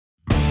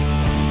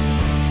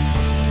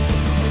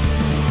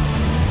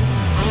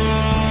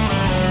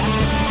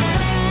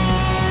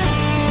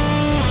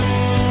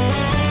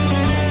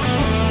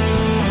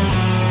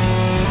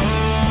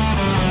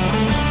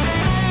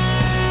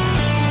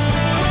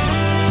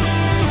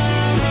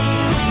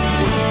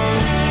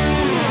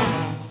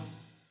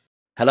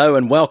Hello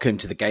and welcome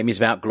to The Game is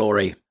About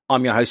Glory.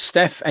 I'm your host,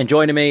 Steph, and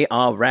joining me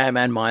are Ram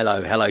and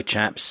Milo. Hello,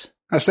 chaps.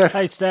 Hi, Steph.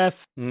 Hey,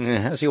 Steph.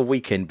 How's your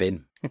weekend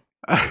been?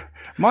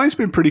 Mine's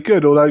been pretty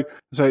good, although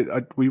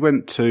we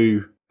went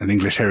to an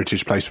English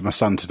heritage place with my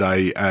son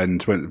today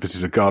and went to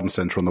visit a garden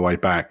centre on the way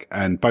back.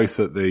 And both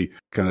at the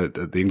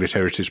English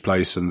heritage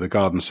place and the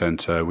garden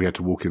centre, we had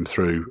to walk him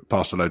through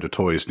past a load of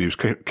toys, and he was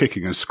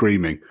kicking and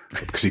screaming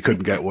because he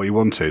couldn't get what he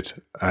wanted.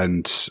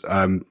 And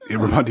it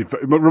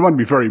reminded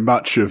me very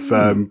much of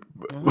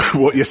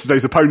what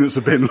yesterday's opponents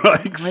have been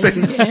like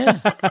since.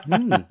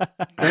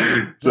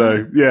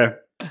 So yeah.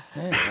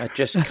 I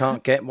just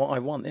can't get what I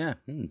want. Yeah.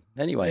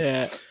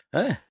 Anyway,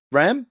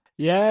 Ram.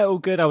 Yeah, all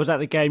good. I was at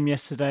the game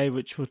yesterday,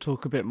 which we'll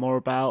talk a bit more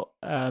about.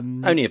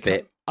 Only a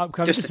bit.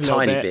 Just a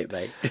tiny bit,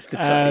 mate. Just a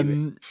tiny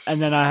bit.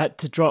 And then I had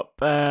to drop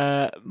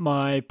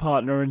my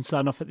partner and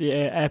son off at the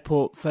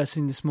airport first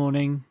thing this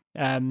morning.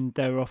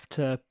 They were off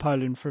to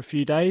Poland for a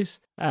few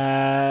days.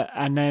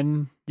 And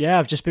then,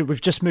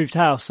 we've just moved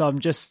house. So I'm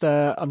just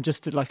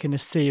like in a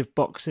sea of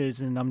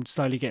boxes and I'm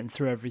slowly getting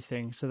through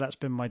everything. So that's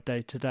been my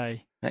day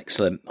today.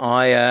 Excellent.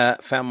 I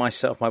found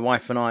myself, my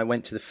wife and I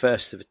went to the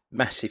first of a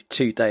massive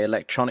 2-day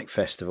electronic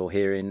festival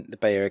here in the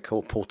Bay Area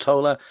called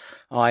Portola.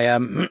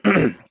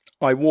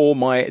 I wore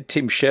my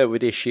Tim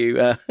Sherwood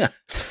issue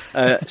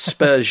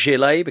Spurs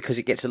gilet because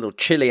it gets a little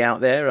chilly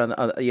out there,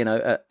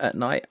 at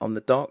night on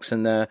the docks.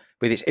 And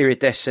with its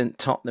iridescent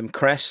Tottenham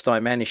crest, I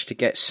managed to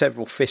get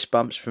several fist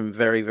bumps from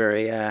very,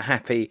 very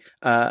happy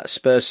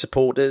Spurs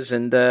supporters,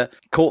 and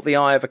caught the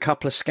eye of a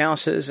couple of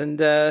Scousers, and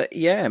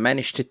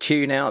managed to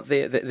tune out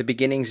the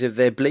beginnings of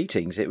their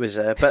bleatings. It was,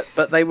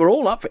 but they were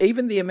all up.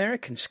 Even the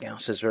American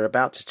Scousers were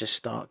about to just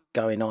start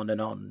going on and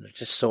on.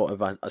 Just sort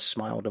of, I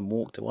smiled and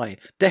walked away.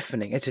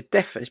 Deafening.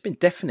 It's been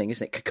deafening,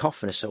 isn't it?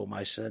 Cacophonous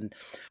almost. And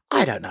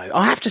I don't know.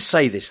 I have to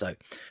say this though.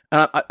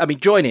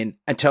 Join in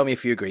and tell me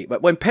if you agree.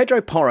 But when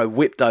Pedro Porro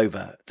whipped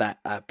over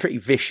that pretty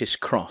vicious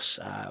cross,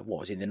 what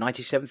was it, in the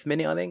 97th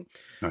minute, I think,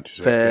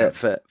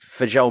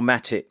 for Joel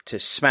Matip to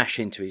smash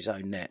into his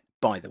own net.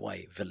 By the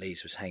way,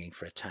 Valise was hanging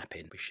for a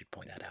tap-in. We should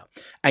point that out.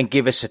 And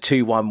give us a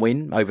 2-1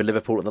 win over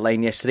Liverpool at the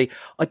Lane yesterday.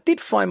 I did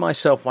find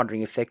myself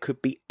wondering if there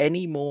could be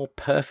any more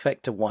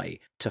perfect a way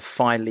to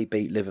finally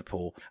beat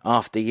Liverpool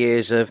after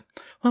years of,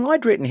 well,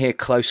 I'd written here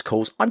close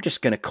calls. I'm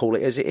just going to call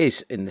it as it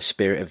is in the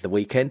spirit of the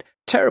weekend.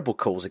 Terrible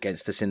calls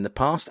against us in the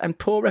past and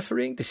poor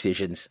refereeing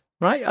decisions,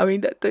 right? I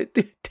mean,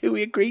 do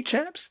we agree,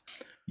 chaps?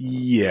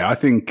 Yeah, I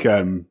think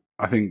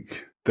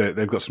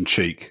they've got some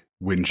cheek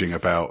whinging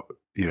about,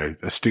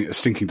 a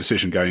stinking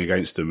decision going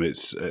against them.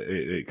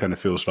 It kind of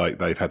feels like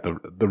they've had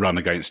the run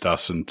against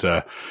us, and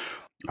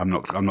I'm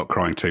not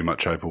crying too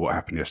much over what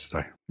happened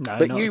yesterday. No,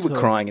 but you were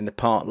crying in the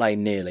Park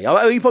Lane nearly.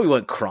 Oh, you probably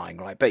weren't crying,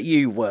 right? But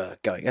you were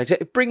going.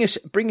 Bring us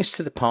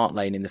to the Park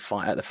Lane at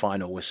the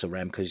final whistle,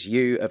 Ram, because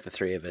you of the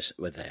three of us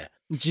were there.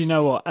 Do you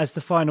know what? As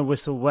the final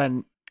whistle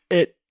went,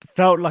 it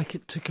felt like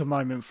it took a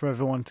moment for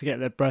everyone to get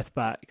their breath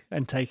back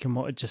and take in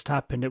what had just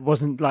happened. It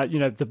wasn't like,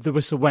 the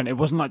whistle went. It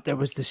wasn't like there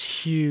was this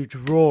huge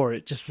roar.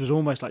 It just was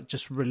almost like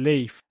just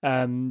relief,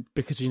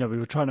 because, we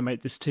were trying to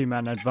make this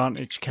 2-man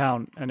advantage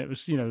count. And it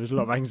was, there was a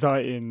lot of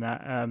anxiety in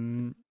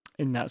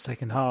that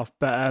second half.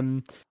 But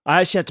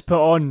I actually had to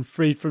put on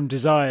Freed from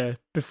Desire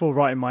before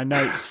writing my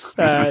notes,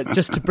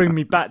 just to bring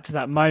me back to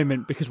that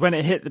moment, because when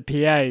it hit the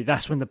PA,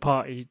 that's when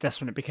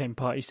it became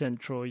Party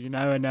Central,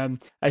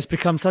 and it's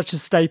become such a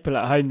staple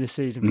at home this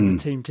season for the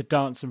team to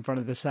dance in front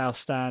of the South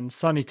Stand,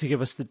 Sonny to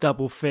give us the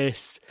double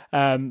fist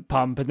pump,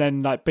 and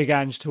then like Big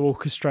Ange to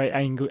orchestrate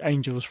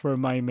Angels for a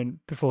moment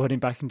before heading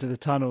back into the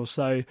tunnel.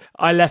 So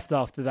I left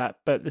after that,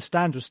 but the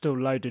stand was still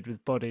loaded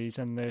with bodies,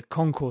 and the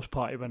concourse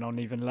party went on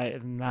even later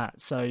than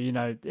that. So,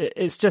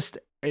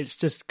 it's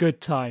just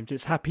good times.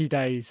 It's happy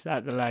days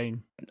at the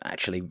Lane.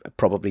 Actually,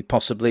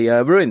 possibly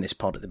ruined this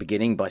pod at the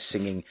beginning by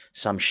singing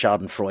some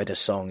Schadenfreude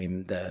song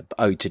in the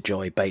Ode to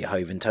Joy,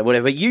 Beethoven,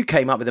 whatever. You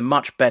came up with a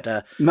much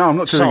better No, I'm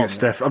not doing song. it,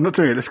 Steph. I'm not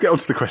doing it. Let's get on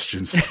to the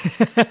questions.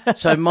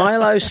 So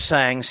Milo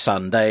sang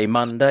Sunday,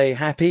 Monday,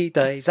 Happy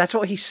Days. That's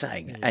what he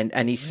sang.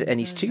 And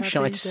he's too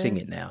shy to sing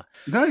it now.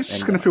 No, it's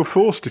just going to feel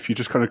forced if you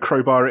just kind of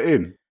crowbar it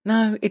in.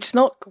 No, it's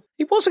not.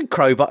 It wasn't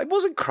crowbar. It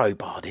wasn't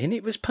crowbarred in.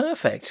 It was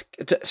perfect.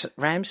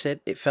 Ram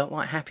said it felt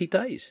like Happy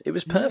Days. It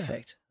was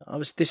perfect. I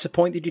was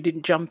disappointed you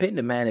didn't jump in,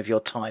 the man of your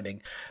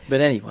timing.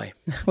 But anyway,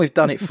 we've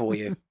done it for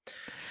you.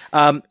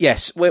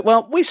 Yes,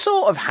 we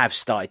sort of have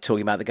started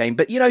talking about the game,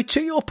 but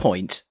to your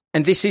point,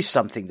 and this is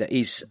something that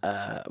is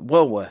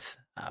well worth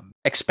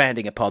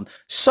expanding upon.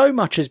 So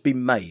much has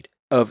been made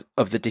of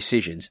the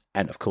decisions,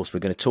 and of course we're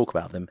going to talk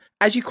about them.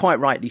 As you quite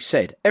rightly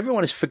said,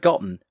 everyone has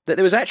forgotten that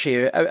there was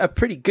actually a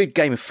pretty good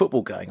game of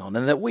football going on,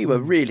 and that we were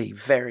really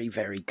very,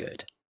 very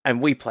good. And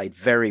we played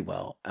very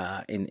well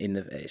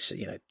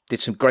did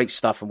some great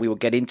stuff, and we will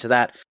get into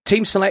that.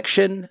 Team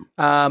selection,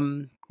 why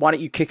don't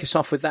you kick us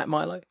off with that,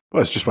 Milo?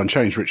 Well, it's just one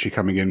change, Richie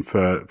coming in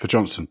for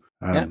Johnson.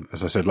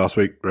 As I said last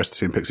week, the rest of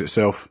the team picks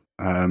itself.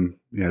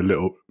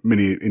 Little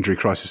mini injury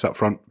crisis up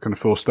front kind of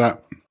forced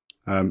that.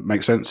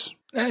 Makes sense.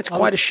 Yeah, it's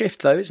quite a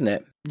shift, though, isn't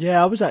it?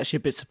 Yeah, I was actually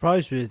a bit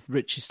surprised with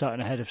Richie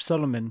starting ahead of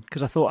Solomon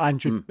because I thought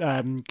Andrew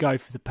would go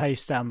for the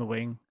pace down the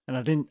wing, and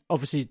I didn't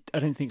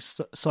think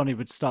Sonny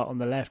would start on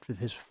the left with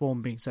his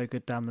form being so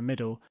good down the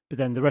middle. But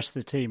then the rest of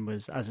the team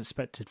was as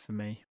expected for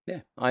me.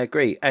 Yeah, I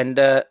agree. And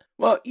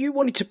well, you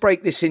wanted to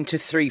break this into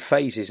 3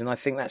 phases, and I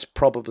think that's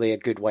probably a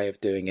good way of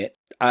doing it.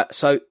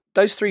 So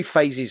those 3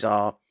 phases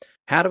are: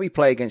 how do we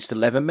play against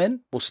 11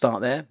 men? We'll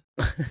start there.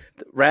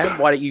 Ram,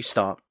 why don't you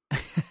start?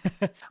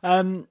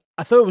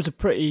 I thought it was a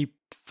pretty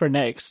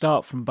frenetic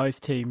start from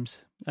both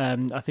teams.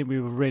 I think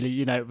we were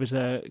really, it was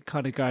a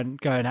kind of going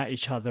at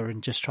each other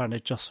and just trying to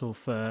jostle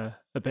for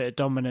a bit of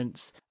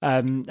dominance.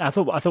 I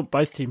thought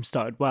both teams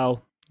started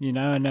well, but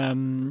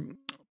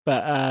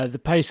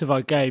the pace of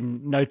our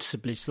game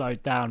noticeably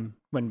slowed down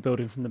when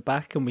building from the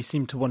back, and we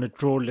seemed to want to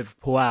draw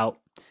Liverpool out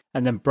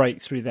and then break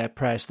through their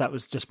press. That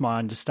was just my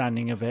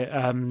understanding of it.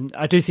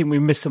 I do think we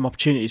missed some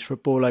opportunities for a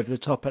ball over the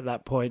top at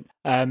that point.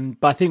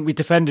 But I think we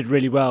defended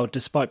really well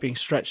despite being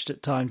stretched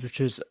at times,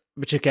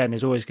 which again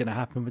is always going to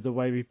happen with the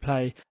way we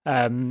play.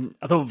 I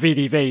thought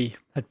VDV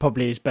had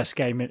probably his best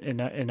game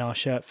in our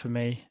shirt for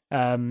me.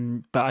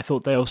 But I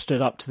thought they all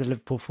stood up to the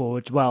Liverpool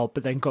forwards well,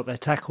 but then got their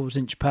tackles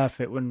inch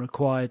perfect when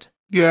required.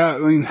 Yeah, I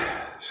mean,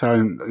 so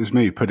it was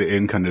me who put it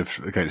in kind of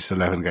against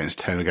 11, against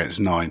 10, against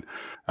 9.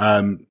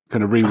 Kind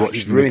of rewatching.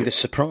 You've ruined the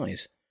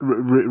surprise.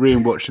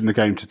 Rewatching the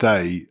game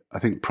today, I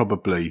think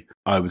probably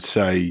I would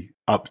say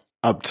up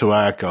to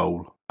our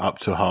goal, up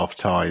to half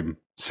time,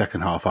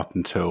 second half up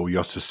until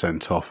Jota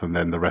sent off, and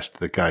then the rest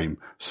of the game.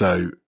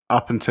 So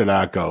up until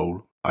our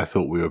goal, I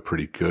thought we were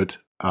pretty good.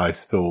 I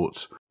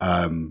thought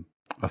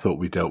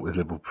we dealt with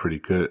Liverpool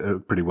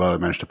pretty well. I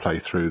managed to play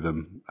through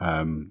them,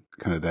 kind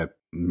of their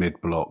mid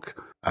block.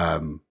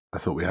 I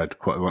thought we had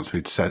once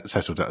we'd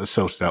sorted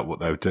out what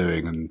they were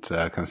doing and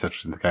kind of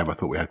settled in the game, I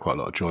thought we had quite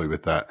a lot of joy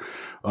with that.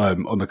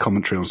 On the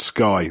commentary on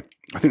Sky,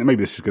 I think that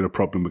maybe this is a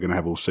problem we're going to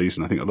have all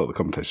season. I think a lot of the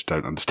commentators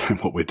don't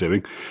understand what we're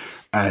doing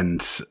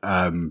and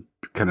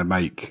kind of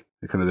make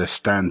kind of their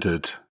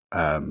standard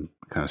kind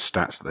of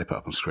stats that they put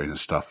up on screen and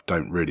stuff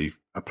don't really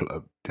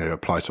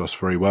apply to us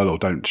very well, or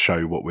don't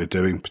show what we're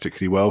doing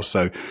particularly well.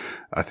 So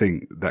I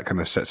think that kind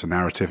of sets a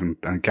narrative,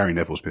 and Gary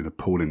Neville's been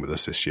appalling with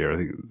us this year. I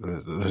think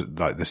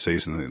like this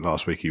season, I think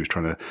last week he was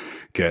trying to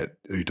get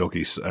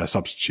Udogie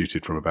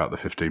substituted from about the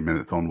 15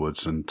 minutes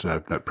onwards, and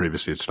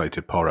previously had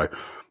slated Porro.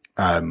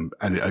 And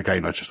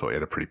again, I just thought he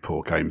had a pretty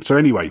poor game. So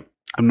anyway,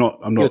 I'm not.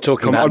 You're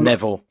talking about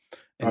Neville.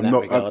 I'm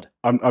not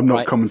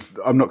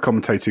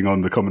commentating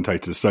on the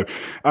commentators. So,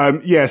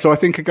 so I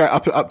think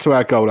up to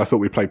our goal, I thought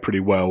we played pretty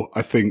well.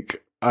 I think,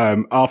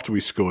 after we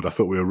scored, I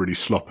thought we were really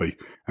sloppy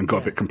and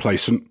got a bit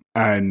complacent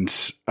and,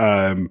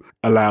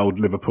 allowed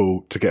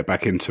Liverpool to get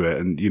back into it.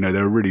 And,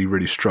 they're a really,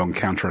 really strong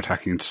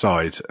counter-attacking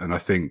side. And I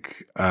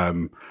think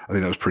that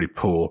was pretty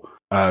poor.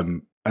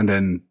 And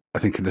then I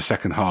think in the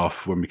second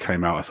half, when we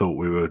came out, I thought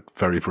we were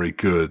very, very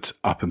good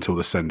up until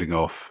the sending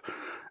off.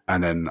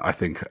 And then I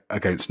think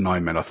against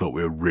 9 men, I thought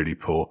we were really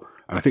poor.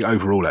 And I think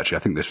overall, actually, I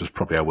think this was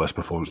probably our worst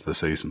performance of the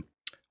season.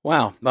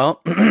 Wow.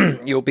 Well,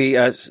 you'll be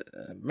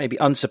maybe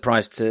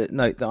unsurprised to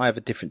note that I have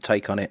a different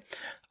take on it.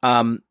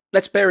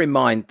 Let's bear in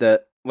mind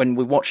that when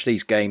we watch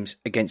these games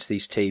against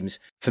these teams,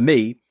 for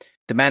me,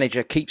 the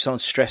manager keeps on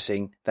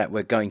stressing that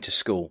we're going to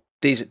school.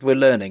 We're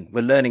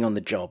learning on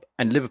the job.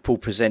 And Liverpool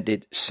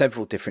presented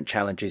several different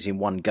challenges in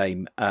one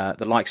game,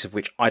 the likes of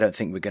which I don't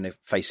think we're going to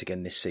face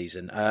again this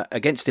season.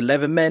 Against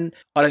 11 men,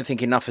 I don't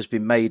think enough has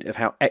been made of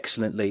how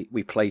excellently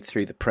we played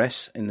through the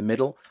press in the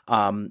middle.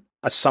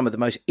 As some of the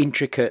most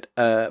intricate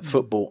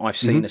football I've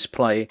seen us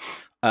play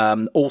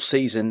all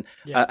season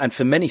and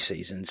for many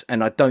seasons,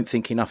 and I don't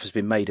think enough has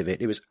been made of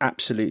it. It was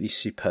absolutely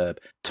superb,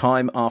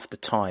 time after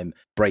time,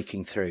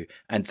 breaking through.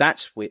 And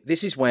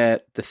this is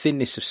where the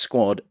thinness of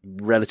squad,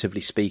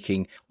 relatively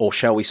speaking, or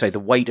shall we say the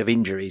weight of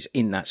injuries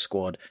in that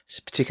squad,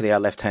 particularly our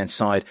left-hand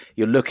side,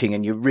 you're looking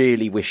and you're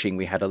really wishing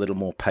we had a little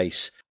more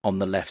pace on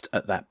the left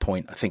at that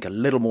point. I think a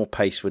little more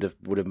pace would have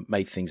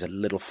made things a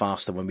little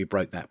faster when we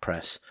broke that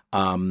press.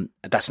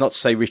 That's not to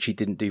say Richie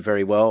didn't do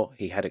very well.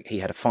 He had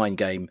a fine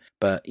game,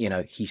 but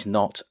he's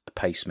not a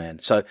pace man.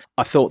 So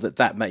I thought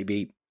that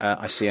maybe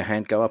I see a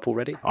hand go up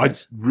already. I'd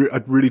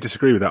really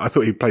disagree with that. I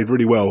thought he played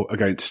really well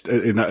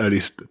in that early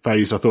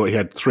phase. I thought he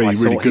had three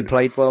really good. He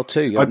played well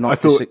too. I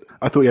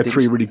thought he had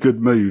three really good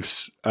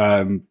moves.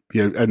 And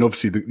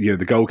obviously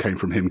the goal came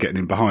from him getting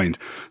in behind.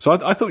 So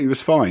I thought he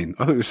was fine.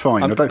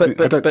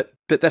 But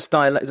that's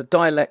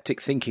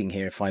dialectic thinking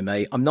here, if I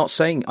may. I'm not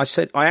saying.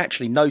 I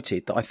actually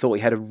noted that I thought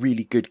he had a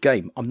really good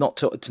game.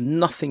 It's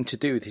nothing to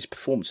do with his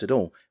performance at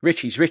all.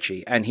 Richie's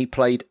Richie, and he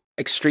played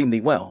extremely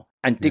well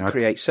and did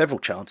create several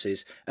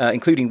chances,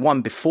 including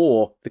one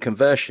before the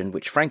conversion,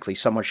 which frankly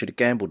someone should have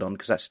gambled on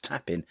because that's a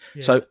tap-in.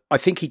 Yeah. So I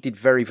think he did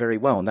very, very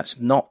well, and that's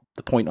not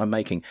the point I'm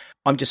making.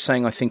 I'm just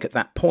saying, I think at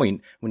that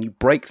point, when you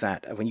break through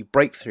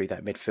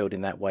that midfield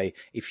in that way,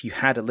 if you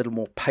had a little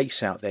more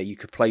pace out there, you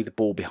could play the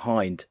ball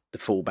behind the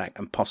fullback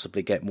and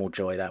possibly get more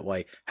joy that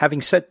way.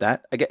 Having said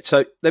that, again,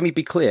 so let me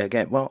be clear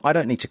again. Well, I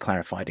don't need to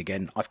clarify it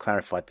again. I've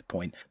clarified the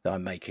point that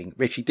I'm making.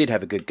 Richie did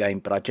have a good game,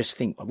 but I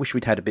wish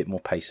we'd had a bit more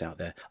pace out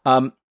there.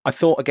 I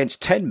thought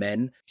against 10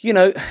 men,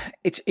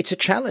 it's a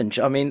challenge.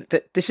 I mean,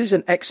 this is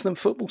an excellent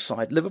football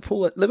side.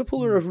 Liverpool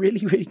are a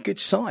really, really good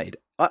side.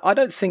 I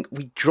don't think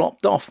we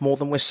dropped off more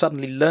than we're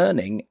suddenly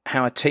learning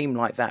how a team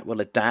like that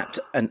will adapt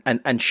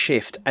and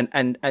shift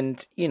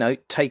and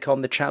take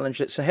on the challenge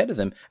that's ahead of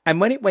them.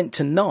 And when it went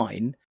to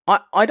 9,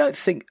 I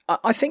think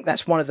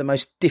that's one of the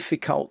most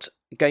difficult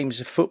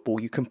games of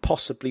football you can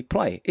possibly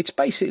play. It's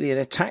basically an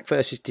attack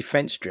versus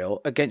defence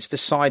drill against a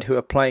side who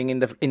are playing in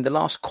the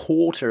last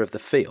quarter of the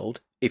field,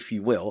 if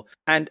you will.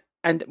 And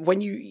when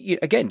you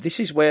again, this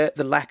is where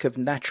the lack of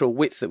natural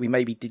width that we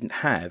maybe didn't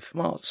have.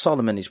 Well,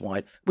 Solomon is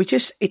wide.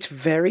 It's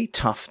very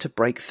tough to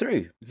break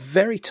through.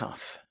 Very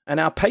tough. And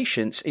our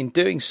patience in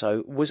doing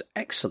so was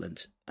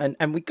excellent.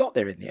 And we got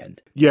there in the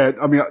end. Yeah,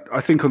 I mean,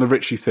 I think on the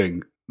Richie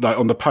thing, like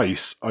on the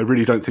pace, I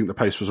really don't think the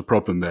pace was a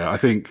problem there. I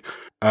think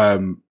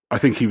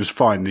he was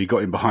fine. He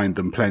got in behind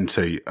them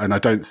plenty. And I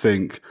don't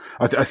think,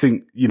 I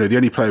think, the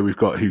only player we've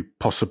got who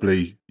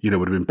possibly, would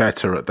have been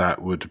better at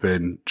that would have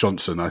been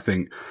Johnson. I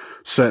think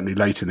certainly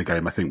late in the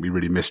game, I think we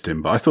really missed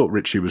him, but I thought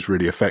Richie was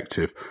really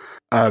effective.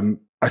 I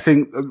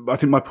think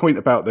my point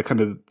about the kind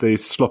of the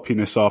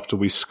sloppiness after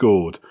we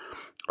scored,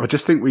 I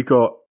just think we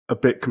got a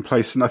bit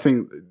complacent.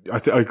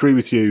 I agree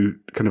with you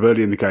kind of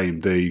early in the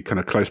game, the kind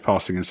of close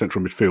passing in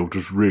central midfield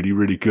was really,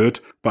 really good.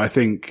 But I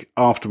think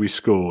after we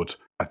scored,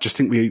 I just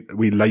think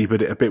we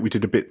laboured it a bit. We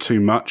did a bit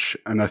too much.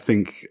 And I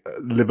think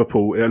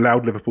it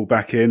allowed Liverpool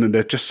back in, and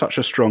they're just such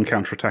a strong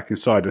counter-attacking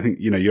side. I think,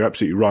 you're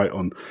absolutely right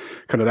on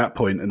kind of that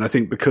point. And I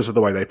think because of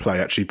the way they play,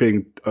 actually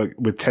being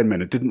with 10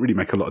 men, it didn't really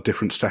make a lot of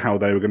difference to how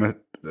they're going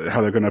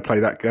to play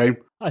that game.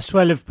 I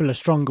swear Liverpool are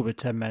stronger with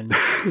 10 men,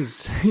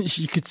 because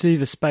you could see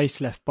the space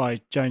left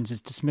by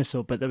Jones's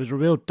dismissal, but there was a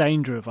real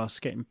danger of us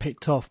getting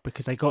picked off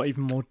because they got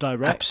even more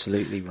direct.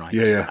 Absolutely right.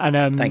 Yeah.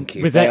 And thank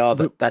you.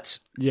 That's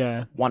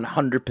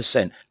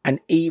 100%. And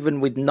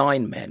even with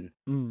 9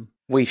 men,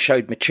 we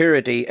showed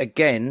maturity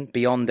again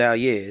beyond our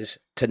years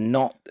to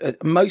not.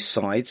 Most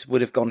sides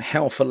would have gone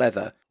hell for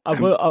leather. I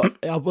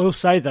will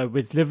say though,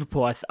 with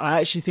Liverpool, I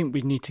actually think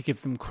we need to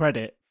give them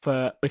credit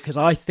because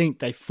I think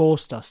they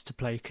forced us to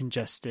play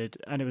congested,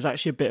 and it was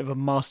actually a bit of a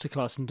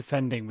masterclass in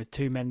defending with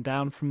 2 men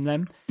down from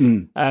them.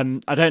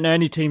 I don't know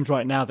any teams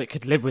right now that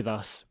could live with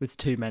us with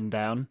 2 men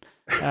down,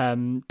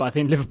 but I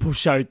think Liverpool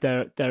showed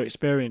their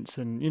experience,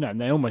 and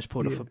and they almost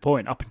pulled off a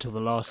point up until the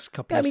last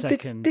couple of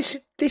seconds.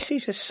 This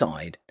is a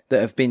side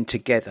that have been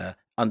together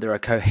under a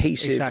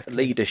cohesive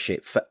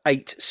leadership for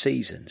 8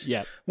 seasons.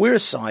 Yeah. We're a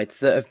side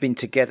that have been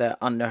together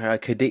under a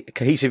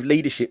cohesive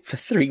leadership for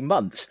 3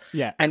 months.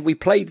 Yeah. And we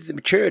played the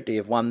maturity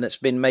of one that's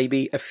been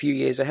maybe a few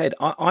years ahead.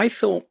 I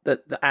thought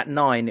that at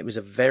 9, it was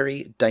a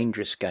very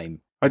dangerous game.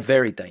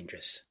 Very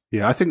dangerous.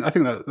 Yeah, I think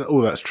that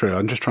all that's true.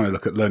 I'm just trying to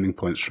look at learning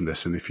points from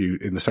this. And if you,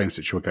 in the same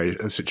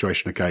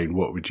situation again,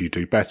 what would you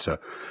do better?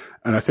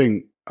 And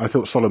I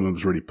thought Solomon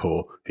was really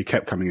poor. He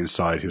kept coming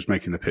inside. He was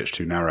making the pitch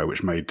too narrow,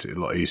 which made it a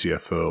lot easier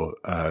for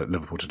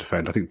Liverpool to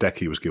defend. I think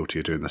Decky was guilty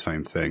of doing the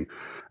same thing.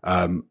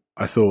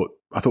 I thought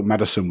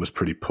Maddison was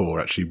pretty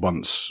poor actually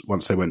once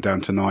they went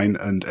down to 9,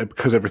 and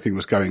because everything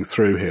was going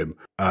through him,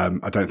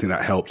 I don't think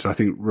that helped. I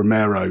think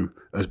Romero,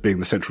 as being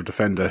the central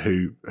defender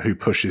who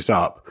pushes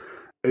up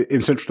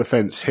in central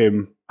defence,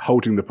 him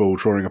holding the ball,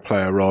 drawing a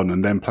player on,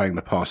 and then playing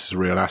the pass is a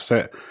real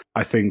asset.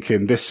 I think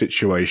in this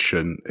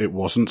situation, it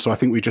wasn't. So I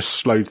think we just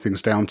slowed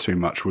things down too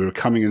much. We were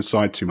coming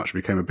inside too much.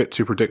 We became a bit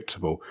too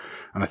predictable.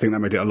 And I think that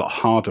made it a lot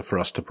harder for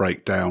us to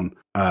break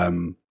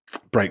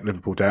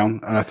Liverpool down.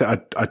 And I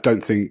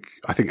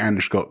think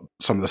Ange got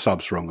some of the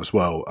subs wrong as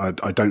well.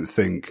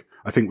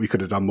 I think we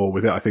could have done more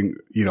with it. I think,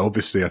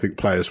 obviously, I think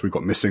players we've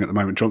got missing at the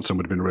moment, Johnson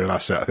would have been a real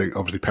asset. I think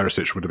obviously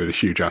Perisic would have been a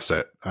huge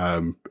asset,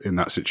 in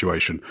that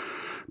situation.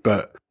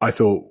 But I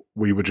thought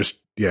we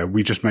just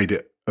made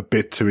it a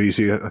bit too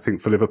easy, I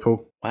think, for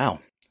Liverpool. Wow.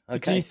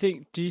 Okay.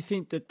 Do you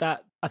think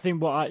that I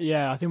think what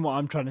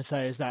I'm trying to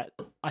say is that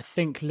I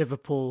think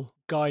Liverpool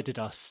guided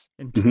us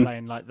into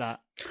playing like that.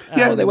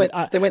 Yeah, they went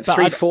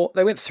 3-4.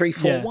 They went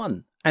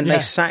 3-4-1. And they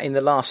sat in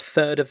the last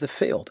third of the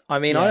field. I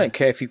mean, I don't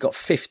care if you've got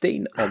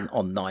 15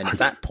 on 9 at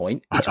that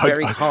point. It's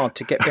very hard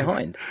to get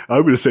behind. I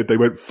would have said they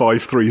went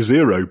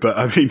 5-3-0, but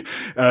I mean,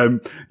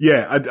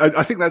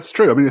 I think that's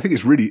true. I mean, I think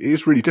it's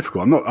really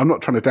difficult. I'm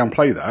not trying to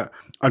downplay that.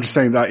 I'm just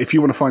saying that if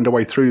you want to find a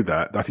way through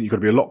that, I think you've got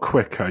to be a lot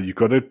quicker. You've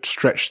got to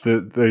stretch the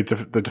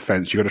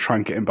defence. You've got to try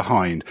and get in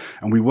behind.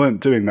 And we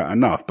weren't doing that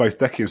enough. Both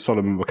Decky and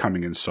Solomon were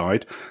coming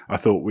inside. I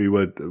thought we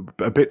were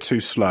a bit too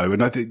slow.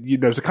 And I think,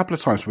 there was a couple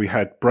of times we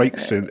had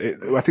breaks in it.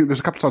 I think there's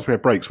a couple of times we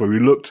had breaks where we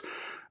looked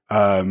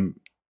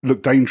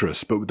looked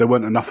dangerous, but there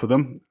weren't enough of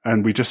them,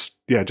 and we just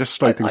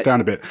slowed things down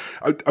a bit.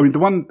 I mean, the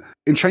one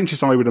in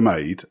changes I would have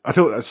made, I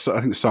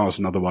think Sarr's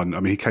another one. I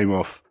mean, he came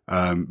off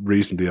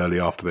reasonably early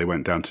after they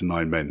went down to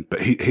 9 men,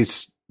 but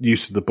his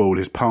use of the ball,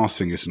 his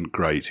passing isn't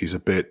great. He's a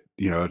bit,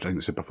 I think I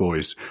said before,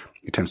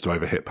 he tends to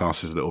overhit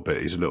passes a little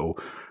bit. He's a little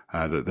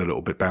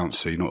bit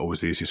bouncy, not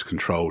always the easiest to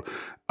control.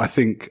 I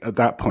think at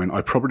that point,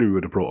 I probably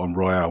would have brought on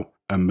Royale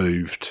and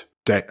moved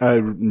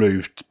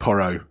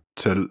Porro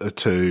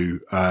to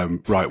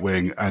right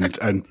wing and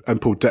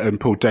pulled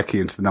Decky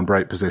into the number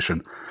 8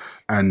 position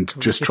and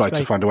just tried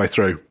to find a way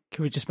through.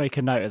 Can we just make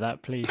a note of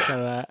that, please?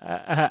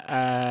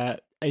 So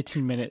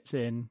 18 minutes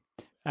in,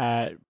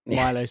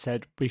 Milo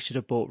said we should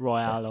have brought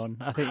Royale on.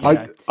 I think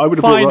I would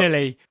have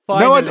finally.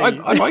 No,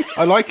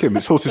 I like him.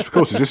 It's horses for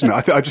courses, isn't it?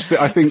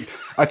 I think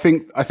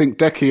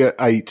Decky at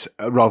 8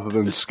 rather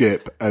than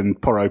Skip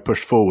and Porro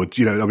pushed forward.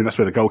 That's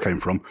where the goal came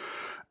from.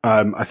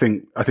 I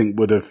think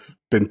would have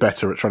been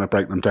better at trying to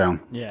break them down.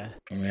 Yeah.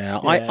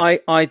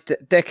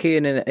 Decky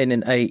in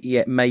an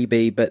 8,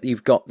 maybe, but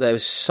they're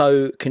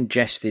so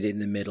congested in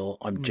the middle.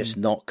 I'm just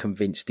not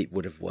convinced it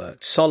would have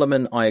worked.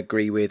 Solomon, I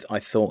agree with. I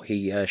thought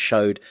he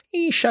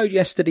showed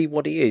yesterday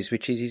what he is,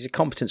 which is he's a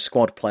competent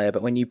squad player.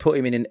 But when you put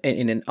him in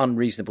an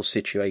unreasonable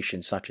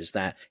situation such as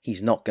that,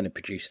 he's not going to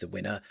produce the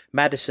winner.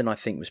 Madison, I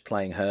think, was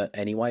playing hurt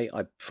anyway.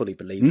 I fully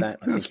believe that.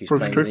 I think he was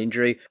playing with an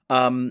injury.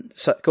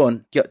 So go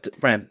on,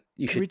 Bram.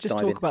 Can we just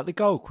talk about the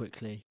goal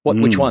quickly?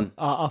 Which one?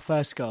 Our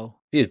first goal.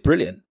 He was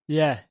brilliant.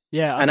 Yeah.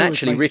 And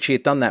actually, Richie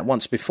had done that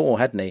once before,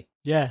 hadn't he?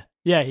 Yeah,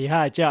 he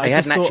had. Yeah, he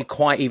hadn't actually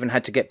quite even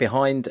had to get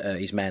behind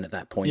his man at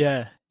that point.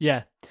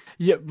 Yeah.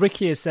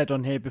 Ricky has said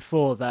on here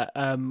before that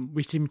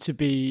we seem to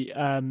be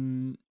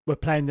we're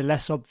playing the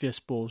less obvious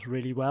balls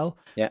really well,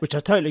 which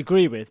I totally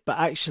agree with. But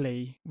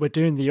actually, we're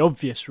doing the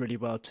obvious really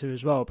well too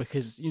as well,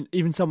 because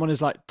even someone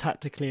as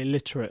tactically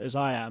illiterate as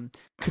I am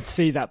could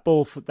see that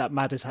ball that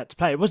Madders had to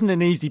play. It wasn't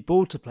an easy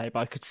ball to play, but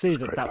I could see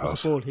that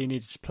was a ball he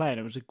needed to play, and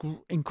it was an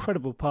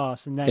incredible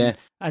pass. And then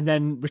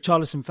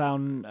Richarlison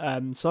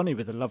found Sonny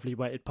with a lovely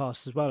weighted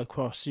pass as well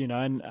across,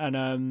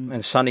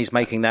 and Sonny's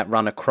making that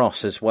run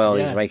across as well.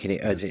 Yeah. He's making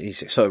it as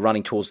he's sort of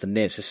running towards the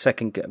near. It's the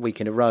second week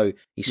in a row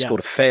he's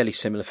scored a fairly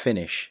similar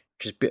finish,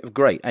 which is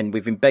great, and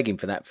we've been begging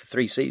for that for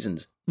 3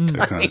 seasons. It's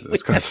kind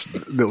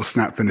of little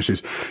snap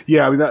finishes.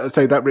 Yeah, I mean,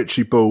 that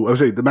Richie ball. I would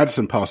say the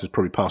Madison pass is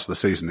probably pass of the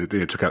season.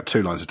 It took out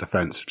 2 lines of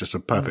defence, just a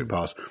perfect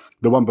pass.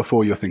 The one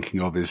before you're thinking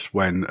of is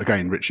when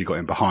again Richie got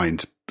in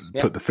behind,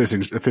 put the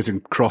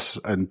fizzing cross,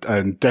 and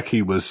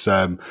Decky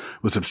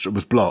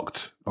was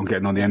blocked on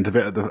getting on the end of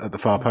it at the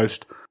far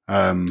post.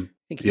 I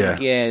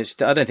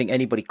don't think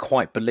anybody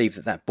quite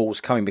believed that ball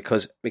was coming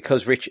because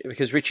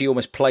Richie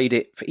almost played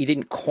it. He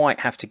didn't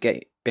quite have to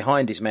get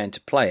behind his man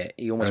to play it.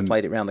 He almost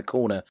played it round the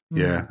corner.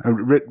 Yeah,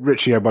 and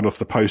Richie had one off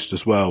the post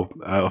as well,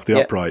 off the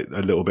upright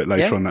a little bit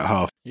later on that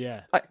half.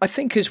 Yeah, I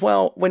think as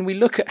well, when we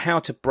look at how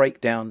to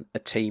break down a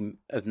team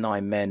of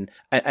 9 men,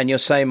 and you're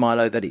saying,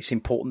 Milo, that it's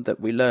important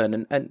that we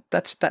learn, and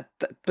that's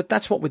but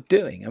that's what we're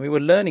doing. I mean, we're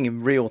learning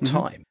in real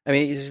time. I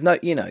mean, there's no,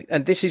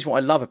 and this is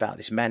what I love about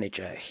this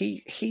manager.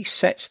 He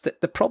sets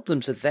the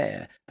problems are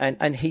there,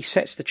 and he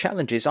sets the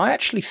challenges. I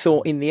actually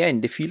thought in the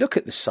end, if you look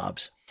at the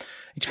subs,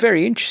 it's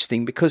very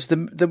interesting because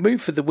the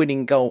move for the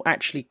winning goal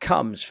actually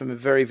comes from a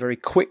very, very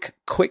quick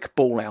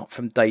ball out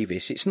from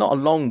Davis. It's not a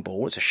long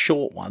ball, it's a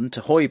short one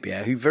to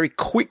Højbjerg, who very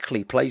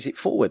quickly plays it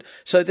forward.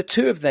 So the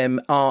two of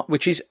them are,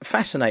 which is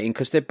fascinating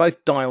because they're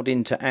both dialed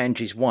into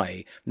Angie's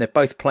way. They're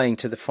both playing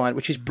to the final,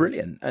 which is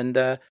brilliant. And,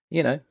 I'd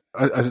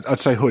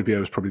say Højbjerg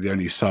was probably the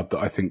only sub that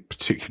I think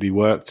particularly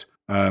worked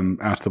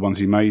out of the ones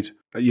he made.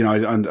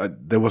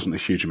 There wasn't a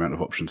huge amount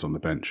of options on the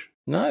bench.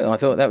 No, I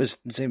thought that was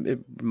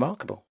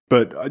remarkable.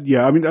 But I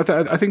mean,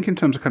 I think in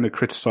terms of kind of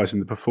criticising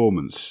the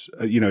performance,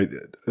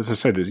 as I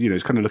said,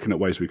 it's kind of looking at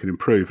ways we can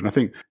improve. And I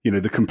think,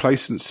 the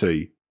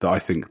complacency that I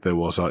think there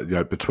was,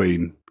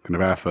 between kind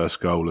of our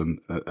first goal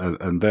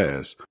and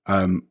theirs,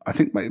 I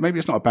think maybe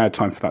it's not a bad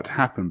time for that to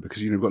happen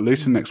because, we've got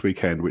Luton next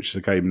weekend, which is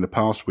a game in the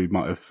past we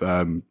might have,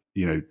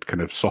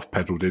 kind of soft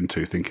pedalled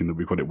into thinking that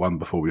we've got it won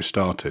before we've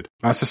started.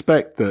 I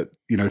suspect that,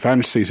 if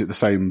Ange sees it the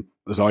same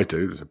as I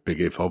do, it's a big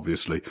if,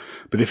 obviously,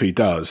 but if he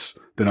does,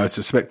 then I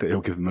suspect that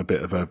he'll give them a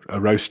bit of a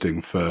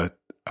roasting for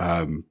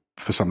some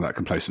of that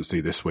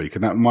complacency this week.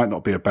 And that might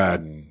not be a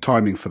bad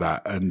timing for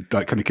that and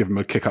kind of give him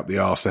a kick up the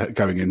arse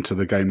going into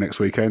the game next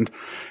weekend.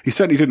 He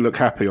certainly didn't look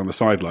happy on the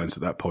sidelines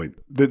at that point.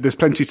 There's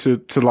plenty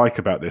to like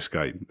about this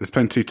game. There's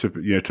plenty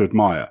to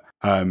admire.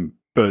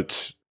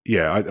 But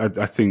yeah,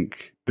 I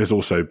think there's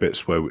also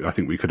bits where I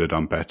think we could have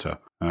done better,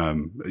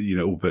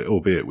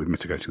 albeit with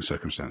mitigating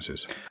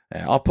circumstances.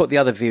 I'll put the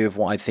other view of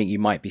what I think you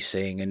might be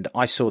seeing, and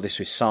I saw this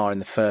with Sarr in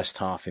the first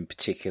half in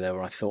particular,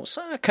 where I thought,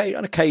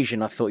 on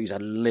occasion, I thought he was a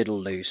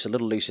little loose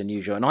than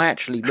usual, and I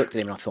actually looked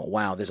at him and I thought,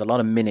 wow, there's a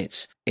lot of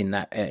minutes in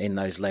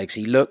those legs.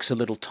 He looks a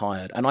little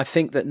tired, and I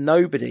think that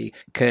nobody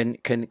can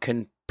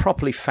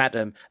properly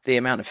fathom the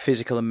amount of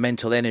physical and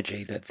mental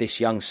energy that this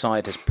young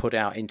side has put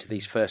out into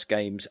these first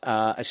games,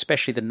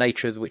 especially the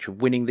nature of which we're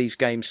winning these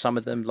games, some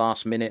of them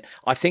last minute.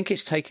 I think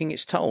it's taking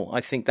its toll.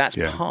 I think that's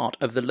part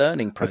of the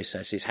learning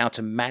process, is how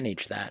to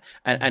manage that.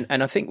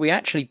 And I think we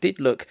actually did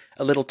look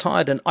a little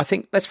tired. And I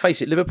think, let's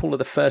face it, Liverpool are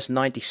the first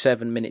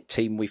 97-minute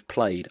team we've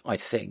played, I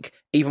think.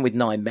 Even with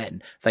 9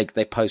 men,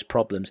 they pose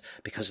problems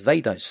because they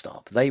don't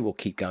stop. They will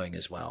keep going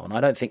as well. And I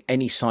don't think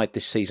any side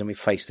this season we've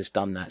faced has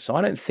done that. So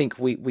I don't think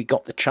we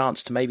got the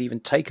chance to maybe even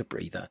take a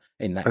breather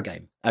in that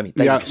game. I mean,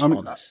 they were just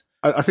on us.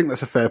 I think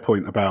that's a fair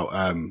point about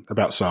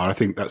Sarr. I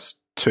think that's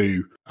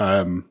two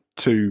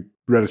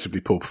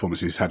relatively poor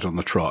performances he's had on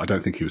the trot. I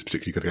don't think he was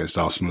particularly good against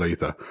Arsenal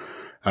either.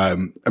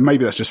 And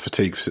maybe that's just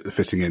fatigue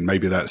fitting in.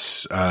 Maybe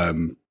that's,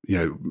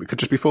 it could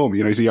just be form.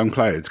 He's a young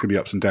player. It's going to be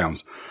ups and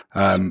downs.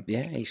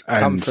 He's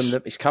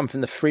come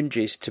from the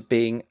fringes to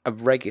being a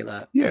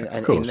regular in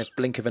the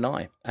blink of an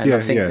eye. And I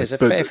think there's a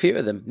fair few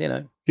of them,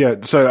 Yeah.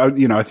 So,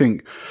 I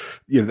think,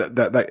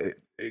 that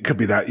it could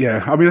be that.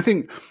 Yeah. I mean, I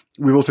think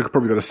we've also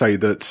probably got to say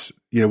that,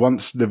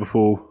 once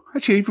Liverpool,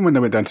 actually, even when they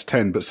went down to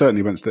 10, but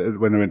certainly when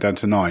they went down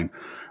to 9,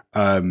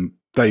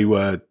 they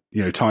were,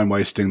 time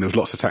wasting. There was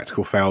lots of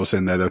tactical fouls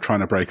in there. They were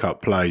trying to break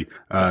up play.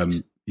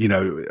 And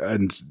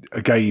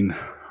again,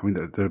 I mean,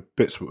 the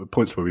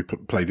points where we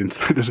played into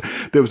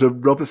that, there was a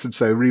Robertson,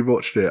 so I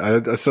rewatched it.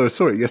 I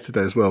saw it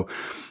yesterday as well.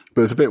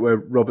 But there's a bit where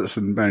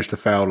Robertson managed to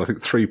foul, I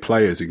think, 3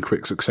 players in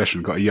quick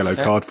succession, got a yellow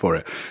card for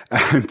it.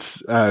 And,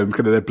 kind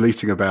of they're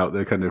bleating about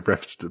the kind of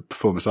ref's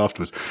performance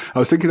afterwards. I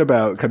was thinking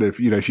about kind of,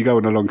 if you go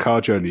on a long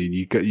car journey and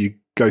you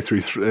go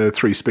through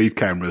 3 speed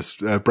cameras,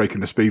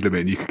 breaking the speed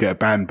limit, and you could get a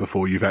ban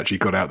before you've actually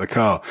got out the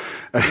car.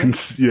 And,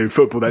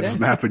 football, that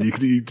doesn't happen.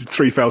 You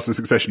 3 fouls in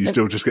succession, you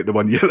still just get the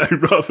 1 yellow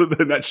rather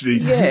than actually.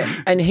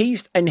 Yeah. And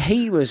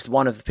he was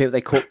one of the people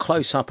they caught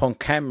close up on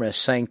camera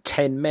saying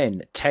 10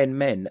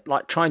 men,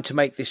 like trying to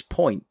make this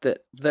point that,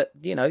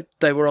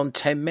 they were on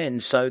 10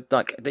 men. So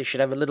like they should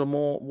have a little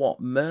more,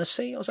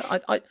 mercy or something.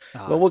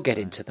 Well, we'll get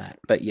into that.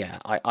 But yeah,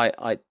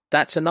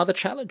 that's another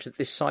challenge that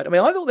this side. I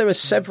mean, I thought there were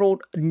several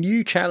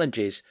new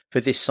challenges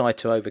for this side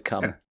to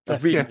overcome. Yeah. I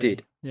really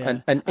did.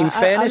 Yeah. And in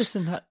fairness,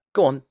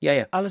 go on.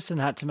 Yeah. Alisson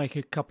had to make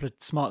a couple of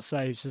smart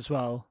saves as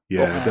well.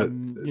 Yeah.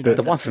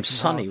 The one from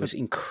Sonny was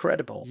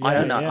incredible. Yeah, I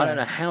don't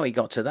know how he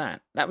got to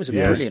that. That was a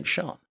brilliant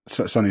shot.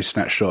 Sonny's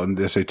snatch shot, and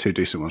there's 2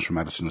 decent ones from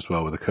Maddison as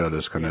well, with the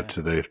curlers kind of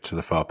to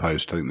the far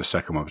post. I think the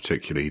second one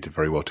particularly, he did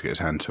very well to get his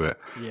hand to it.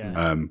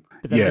 Yeah.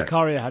 But then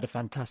Vicario had a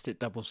fantastic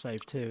double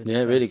save too.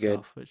 Yeah, really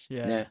good.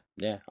 Yeah.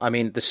 I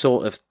mean,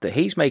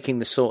 he's making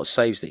the sort of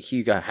saves that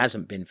Hugo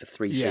hasn't been for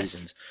 3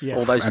 seasons. Yeah.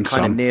 All those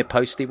kind of near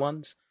posty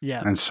ones.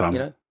 Yeah, and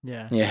some.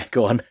 Yeah.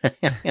 Go on.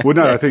 Well,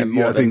 no, I think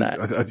I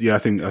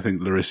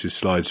think Larissa's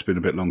slide's been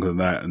a bit longer than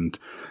that, and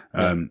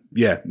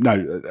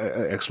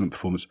excellent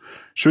performance.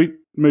 Should we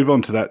move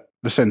on to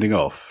the sending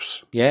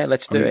offs? Yeah,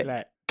 let's do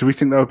it. Do we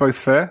think they were both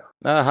fair?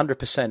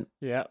 100%.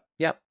 Yeah.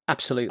 Yep,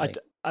 absolutely.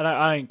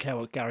 I don't care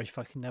what Gary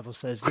fucking Neville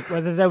says.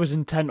 Whether there was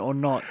intent or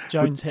not,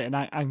 Jones hit an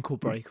ankle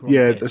breaker on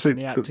it, and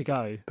he had to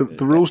go.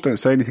 The rules don't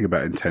say anything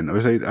about intent.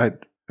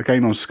 A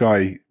game on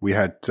Sky, we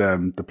had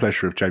the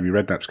pleasure of Jamie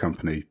Redknapp's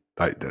company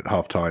at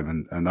half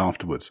time and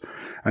afterwards.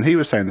 And he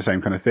was saying the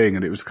same kind of thing.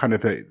 And it was kind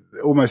of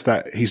almost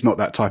that he's not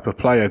that type of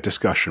player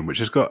discussion, which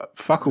has got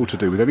fuck all to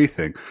do with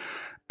anything.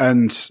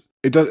 And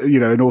it does,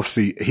 and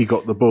obviously he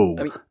got the ball.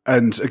 I mean,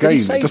 and again,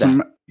 it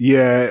doesn't.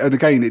 Yeah, and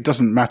again, it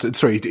doesn't matter.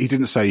 Sorry, he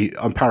didn't say.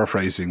 I'm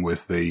paraphrasing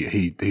with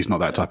he's not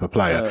that type of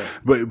player,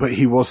 but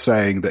he was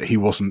saying that he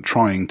wasn't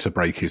trying to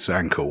break his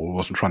ankle or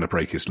wasn't trying to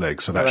break his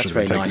leg, so that should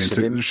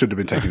have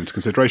been taken into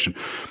consideration.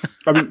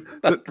 I mean,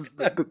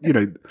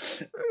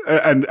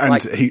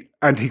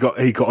 he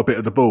got a bit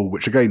of the ball,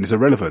 which again is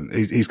irrelevant.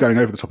 He's going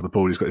over the top of the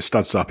ball. He's got his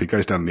studs up. He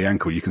goes down the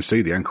ankle. You can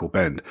see the ankle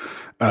bend.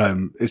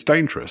 It's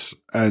dangerous,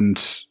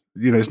 and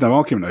there's no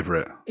argument over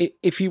it.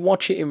 If you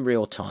watch it in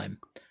real time,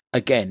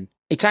 again.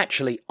 It's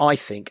actually, I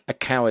think, a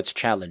coward's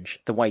challenge,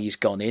 the way he's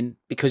gone in.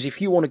 Because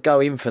if you want to go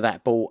in for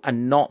that ball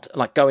and not,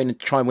 go in and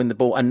try and win the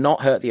ball and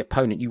not hurt the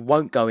opponent, you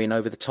won't go in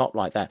over the top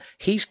like that.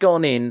 He's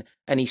gone in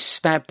and he's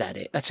stabbed at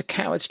it. That's a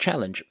coward's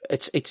challenge.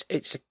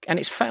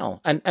 It's foul.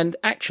 And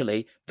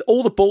actually,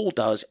 all the ball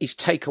does is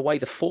take away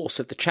the force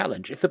of the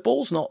challenge. If the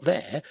ball's not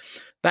there,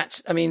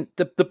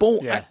 the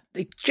ball,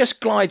 it just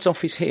glides off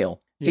his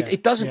heel. Yeah,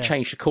 it doesn't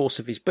change the course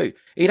of his boot.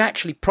 It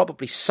actually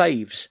probably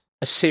saves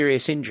a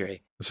serious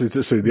injury. So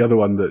the other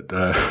one that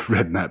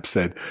Redknapp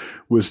said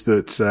was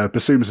that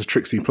Bissouma's a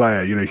tricksy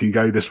player. He can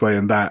go this way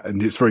and that,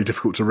 and it's very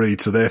difficult to read.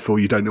 So therefore,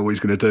 you don't know what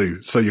he's going to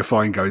do. So you're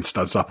fine going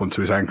studs up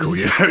onto his ankle.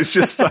 It's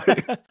just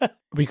like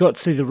we got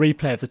to see the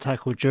replay of the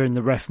tackle during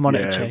the ref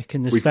monitor check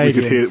in the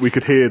stadium. We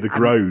could hear the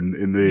groan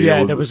in the.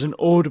 Yeah, there was an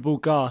audible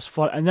gasp,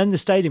 and then the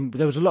stadium.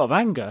 There was a lot of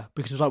anger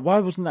because it was like, why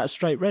wasn't that a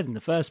straight red in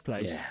the first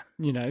place?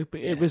 Yeah. But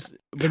it was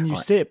when you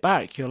see it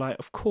back, you're like,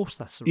 of course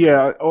that's a red.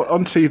 Yeah,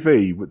 on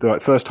TV, the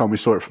first time we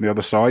saw it from the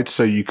other side,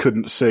 so you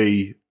couldn't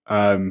see.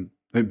 I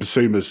think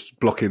Bissouma's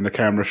blocking the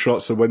camera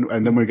shot,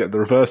 and then we get the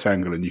reverse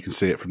angle and you can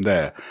see it from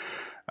there.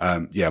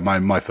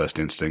 my first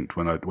instinct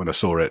when I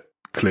saw it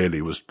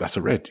clearly was that's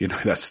a red.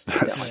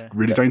 That's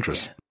really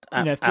dangerous.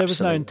 If there was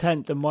no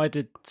intent, then why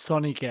did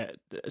Sonny get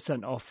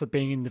sent off for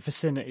being in the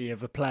vicinity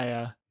of a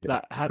player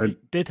that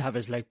did have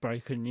his leg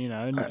broken?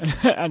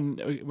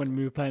 And when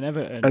we were playing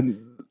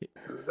Everton,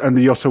 and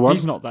the Jota one,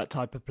 he's not that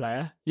type of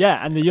player.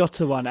 Yeah, and the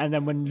Jota one, and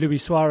then when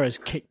Luis Suarez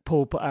kicked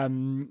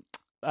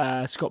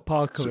Scott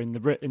Parker in the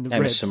ribs.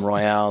 Emerson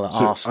Royale at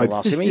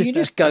Arsenal. You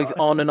just go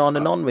on and on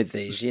and on with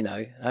these.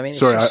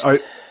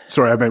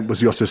 Sorry, I meant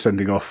was Jota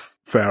sending off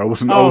fair. I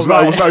wasn't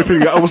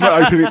opening it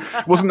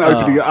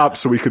up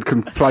so we could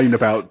complain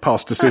about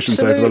past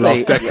decisions over the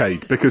last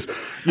decade because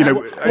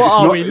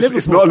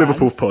it's not a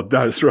Liverpool pod.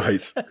 No, that's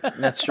right.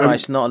 That's right.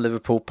 It's not a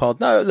Liverpool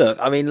pod. No, look.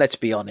 Let's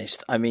be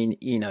honest.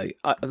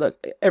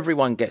 Look,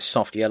 everyone gets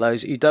soft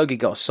yellows. Udogie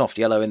got a soft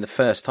yellow in the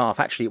first half.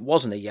 Actually, it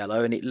wasn't a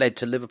yellow, and it led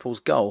to Liverpool's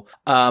goal.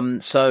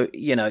 Let's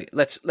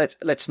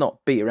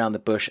not beat around the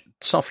bush.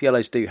 Soft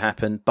yellows do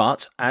happen,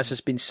 but as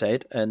has been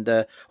said, and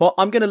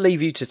I'm going to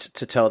leave you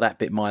to tell that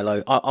bit,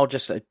 Milo. I'll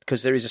just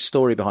because there is a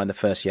story behind the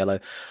first yellow.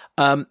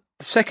 The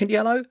second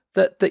yellow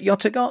that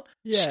Jota got,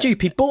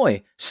 stupid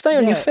boy, stay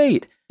on your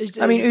feet.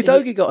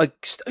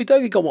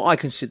 Udogie got what I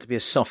consider to be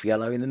a soft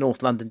yellow in the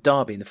North London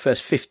derby in the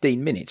first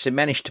 15 minutes and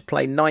managed to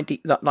play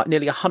nearly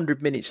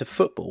 100 minutes of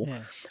football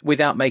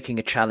without making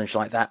a challenge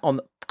like that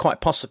on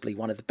quite possibly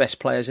one of the best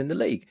players in the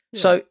league.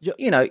 So,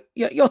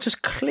 Jota's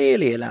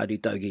clearly allowed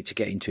Udogie to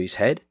get into his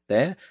head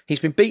there. He's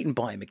been beaten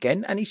by him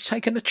again and he's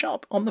taken a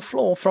chop on the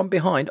floor from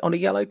behind on a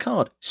yellow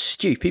card.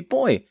 Stupid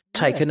boy.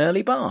 Take an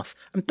early bath.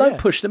 And don't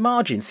push the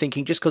margin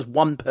thinking just because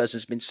one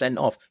person's been sent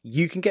off,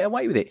 you can get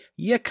away with it.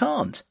 You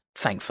can't.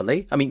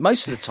 Thankfully.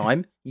 Most of the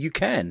time you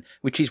can,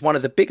 which is one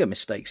of the bigger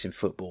mistakes in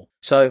football.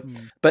 So,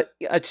 but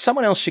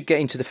someone else should get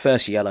into the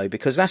first yellow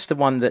because that's the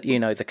one that,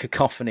 the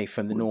cacophony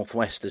from the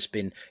Northwest has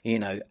been,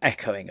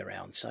 echoing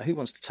around. So who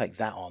wants to take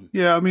that on?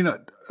 Yeah,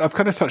 I've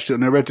kind of touched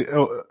on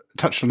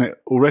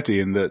it already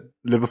in that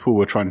Liverpool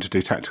were trying to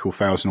do tactical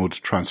fouls in order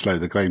to try and slow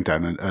the game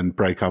down and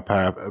break up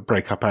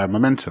our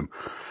momentum.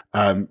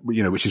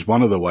 Which is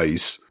one of the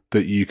ways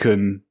that you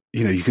can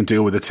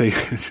deal with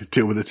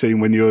the team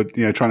when you're,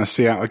 trying to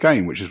see out a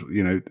game, which is,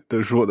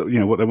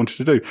 what they wanted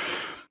to do.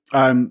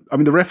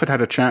 The ref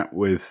had a chat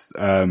with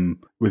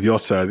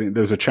Jota. I think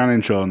there was a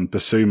challenge on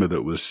Basuma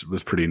that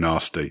was pretty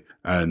nasty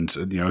and,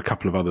 a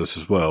couple of others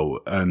as well.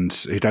 And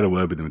he'd had a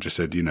word with them and just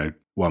said,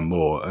 one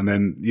more. And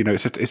then,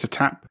 it's a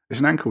tap. It's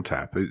an ankle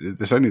tap.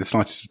 There's only the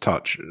slightest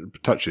of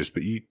touches,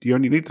 but you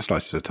only need the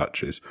slightest of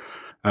touches.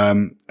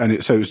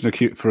 It was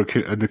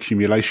an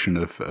accumulation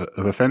of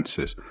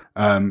offences.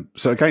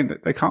 So again,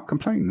 they can't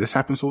complain. This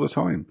happens all the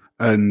time.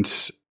 And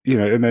as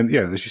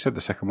you said,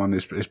 the second one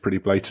is pretty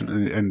blatant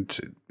and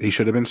he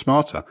should have been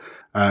smarter.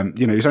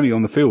 He's only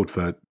on the field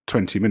for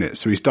 20 minutes.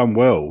 So he's done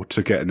well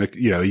to get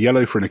a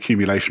yellow for an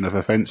accumulation of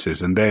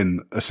offences and then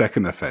a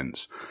second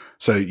offence.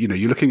 So,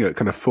 you're looking at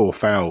kind of 4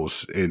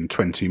 fouls in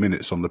 20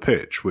 minutes on the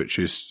pitch, which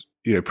is,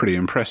 pretty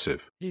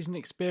impressive. He's an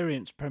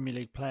experienced Premier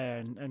League player,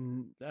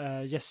 and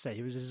yesterday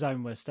he was his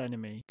own worst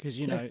enemy because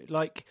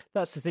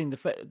that's the thing.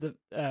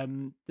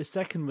 The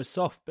second was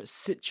soft, but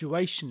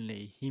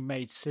situationally he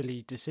made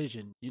silly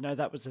decisions.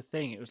 That was the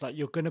thing. It was like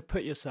you're going to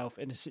put yourself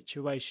in a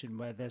situation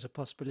where there's a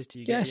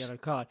possibility you get a yellow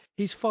card.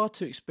 He's far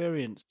too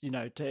experienced,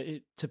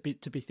 to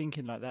be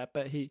thinking like that.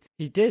 But he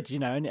did,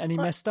 and he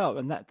messed up,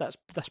 and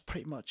that's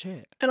pretty much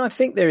it. And I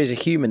think there is a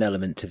human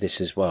element to this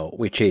as well,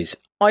 which is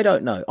I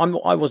don't know.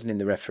 I wasn't in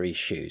the referee's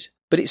shoes,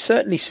 but it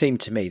certainly seemed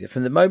to me that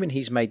from the moment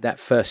he's made that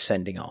first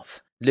sending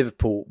off,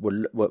 Liverpool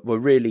were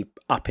really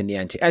up in the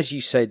ante. As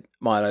you said,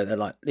 Milo, they're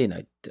like,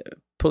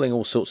 pulling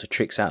all sorts of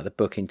tricks out of the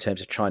book in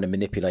terms of trying to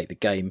manipulate the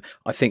game.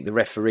 I think the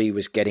referee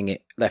was getting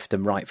it left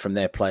and right from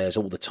their players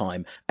all the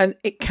time. And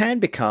it can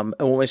become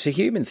almost a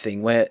human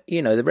thing where,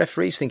 the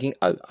referee's thinking,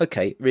 oh,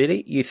 okay,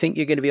 really? You think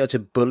you're going to be able to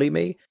bully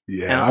me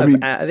out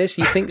of this?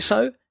 You think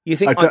so? You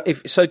think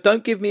so?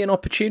 Don't give me an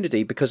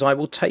opportunity because I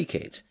will take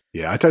it.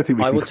 Yeah, I don't think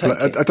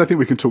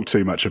we can talk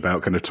too much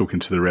about kind of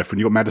talking to the ref. When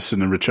you've got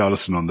Maddison and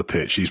Richarlison on the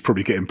pitch, he's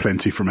probably getting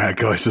plenty from our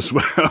guys as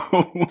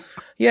well.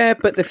 Yeah,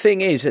 but the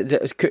thing is,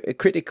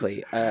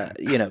 critically,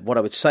 what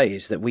I would say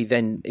is that we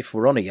then, if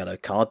we're on a yellow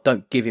card,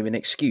 don't give him an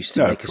excuse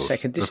to make a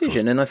second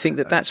decision. And I think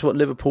that's what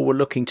Liverpool were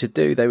looking to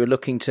do. They were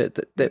looking to.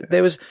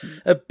 There was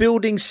a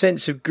building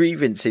sense of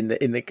grievance in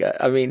the. And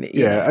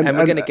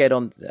we're going to get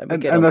on.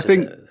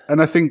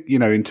 And I think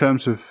in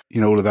terms of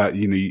all of that,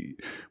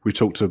 we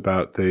talked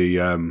about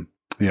the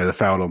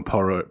foul on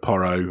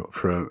Porro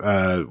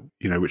from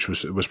which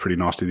was pretty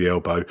nasty, the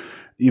elbow.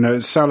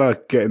 Salah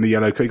getting the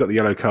yellow. He got the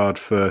yellow card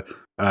for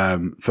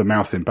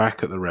mouthing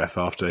back at the ref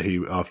after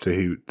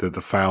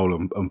the foul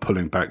on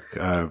pulling back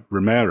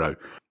Romero.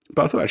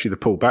 But I thought actually the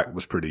pull back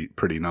was pretty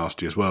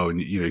nasty as well,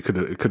 and you could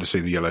have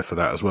seen the yellow for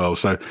that as well.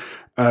 So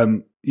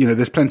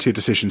there's plenty of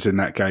decisions in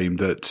that game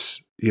that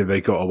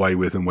they got away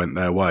with and went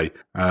their way.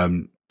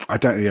 I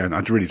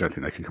really don't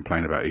think they can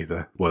complain about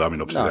either. Well,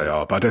 obviously they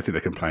are, but I don't think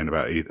they complain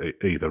about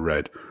either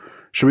red.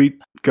 Should we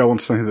go on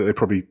to something that they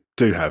probably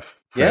do have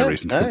fair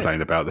reason to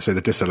complain about. They say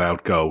the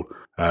disallowed goal,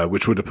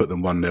 which would have put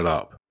them 1-0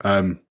 up.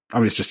 I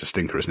mean, it's just a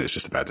stinker, isn't it? It's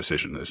just a bad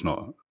decision. It's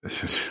not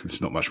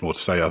much more to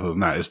say other than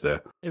that, is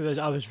there?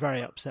 I was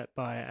very upset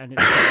by it, and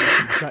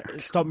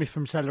it stopped me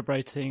from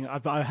celebrating.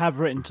 I have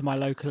written to my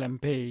local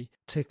MP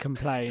to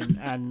complain,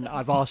 and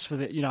I've asked for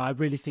the. I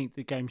really think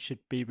the game should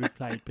be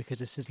replayed because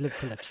this is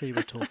Liverpool FC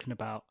we're talking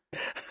about.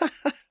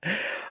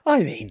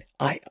 I mean,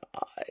 I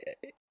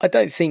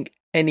don't think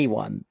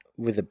anyone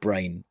with a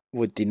brain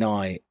would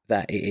deny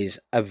that it is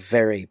a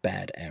very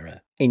bad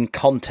error in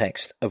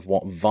context of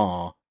what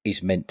VAR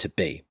is meant to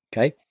be.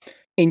 Okay.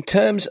 In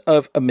terms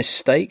of a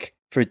mistake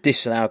for a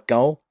disallowed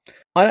goal,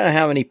 I don't know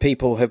how many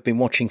people have been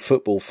watching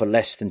football for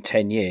less than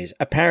 10 years.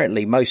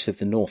 Apparently most of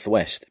the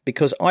Northwest,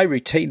 because I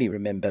routinely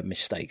remember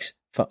mistakes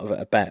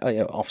about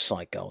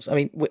offside goals. I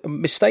mean,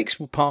 mistakes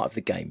were part of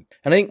the game.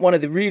 And I think one of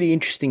the really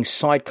interesting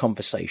side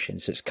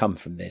conversations that's come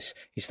from this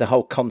is the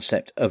whole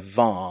concept of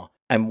VAR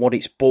and what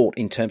it's brought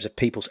in terms of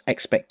people's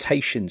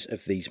expectations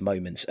of these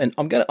moments. And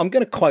I'm going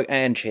to quote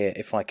Ange here,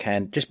 if I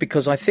can, just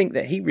because I think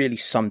that he really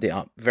summed it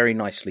up very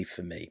nicely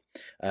for me.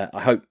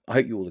 I hope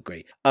you all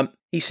agree.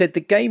 He said,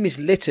 the game is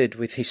littered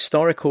with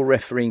historical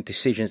refereeing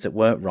decisions that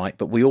weren't right,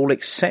 but we all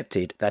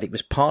accepted that it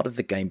was part of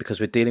the game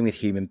because we're dealing with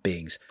human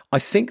beings. I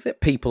think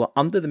that people are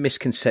under the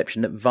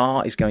misconception that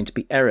VAR is going to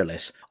be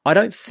errorless. I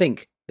don't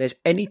think there's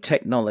any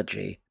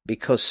technology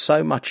because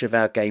so much of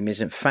our game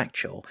isn't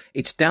factual.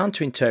 It's down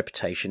to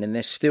interpretation and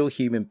they're still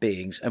human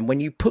beings. And when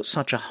you put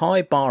such a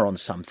high bar on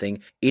something,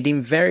 it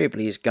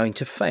invariably is going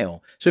to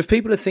fail. So if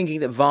people are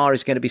thinking that VAR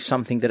is going to be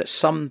something that at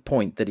some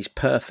point that is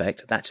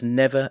perfect, that's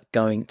never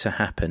going to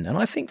happen. And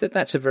I think that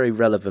that's a very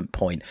relevant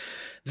point.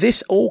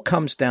 This all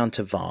comes down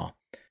to VAR.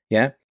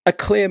 Yeah. A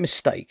clear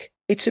mistake.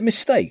 It's a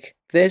mistake.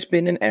 There's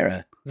been an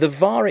error. The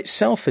VAR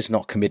itself has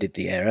not committed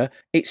the error.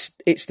 It's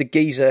the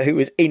geezer who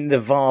was in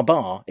the VAR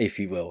bar, if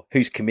you will,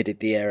 who's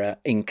committed the error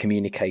in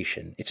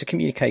communication. It's a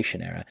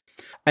communication error.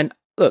 And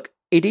look,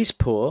 it is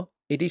poor,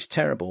 it is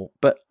terrible,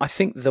 but I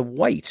think the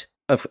weight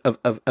of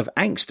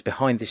angst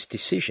behind this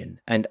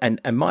decision, and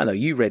Milo,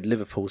 you read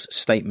Liverpool's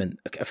statement,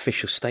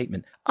 official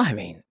statement. I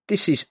mean,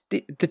 this is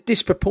the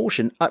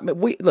disproportion.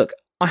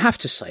 I have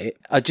to say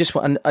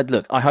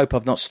it. I hope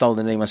I've not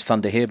stolen anyone's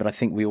thunder here, but I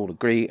think we all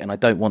agree, and I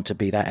don't want to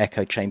be that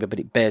echo chamber,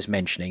 but it bears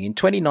mentioning. In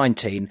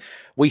 2019,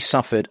 we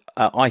suffered,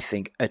 I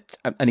think,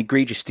 an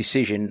egregious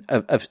decision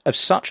of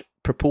such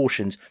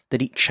proportions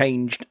that it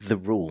changed the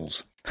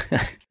rules.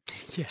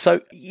 Yeah.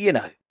 So,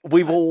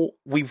 we've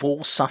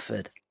all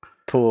suffered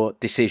poor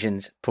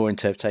decisions, poor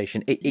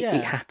interpretation.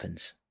 It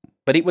happens.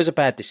 But it was a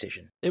bad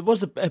decision. It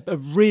was a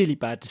really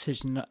bad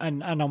decision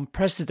and an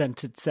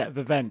unprecedented set of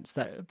events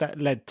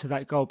that led to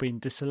that goal being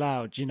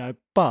disallowed,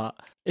 But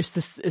it's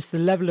the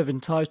level of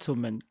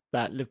entitlement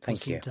that Liverpool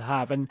seem to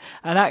have. And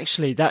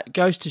actually that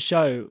goes to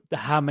show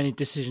how many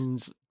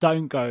decisions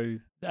don't go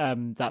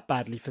that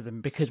badly for them,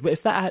 because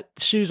if that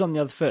shoes on the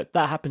other foot,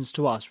 that happens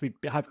to us, we'd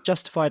have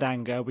justified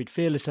anger, we'd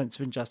feel a sense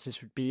of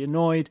injustice, we'd be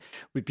annoyed,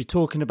 we'd be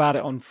talking about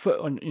it on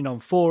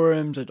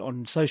forums and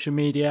on social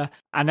media,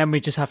 and then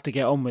we just have to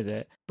get on with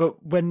it.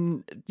 But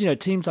when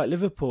teams like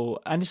Liverpool,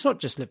 and it's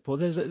not just Liverpool,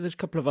 there's a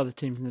couple of other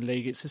teams in the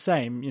league, it's the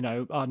same,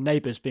 our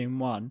neighbours being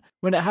one,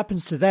 when it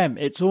happens to them,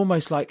 it's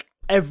almost like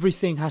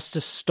everything has to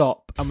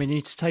stop and we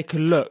need to take a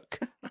look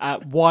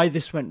at why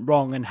this went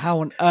wrong and how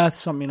on earth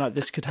something like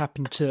this could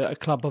happen to a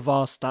club of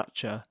our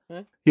stature.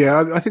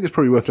 Yeah, I think it's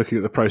probably worth looking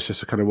at the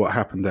process of kind of what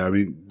happened there. I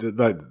mean,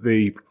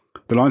 the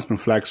linesman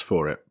flags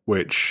for it,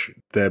 which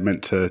they're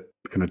meant to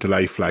kind of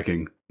delay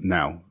flagging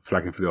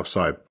for the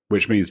offside,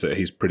 which means that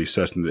he's pretty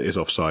certain that it is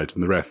offside,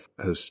 and the ref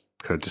has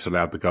kind of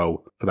disallowed the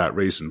goal for that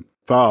reason.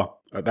 VAR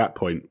at that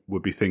point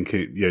would be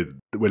thinking,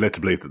 we're led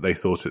to believe that they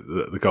thought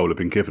that the goal had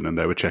been given and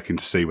they were checking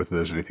to see whether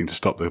there was anything to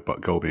stop the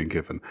goal being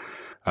given.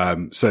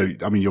 So,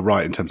 I mean, you're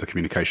right in terms of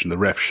communication. The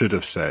ref should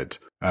have said,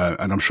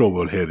 and I'm sure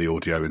we'll hear the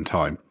audio in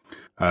time,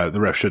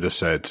 the ref should have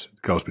said,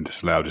 the goal's been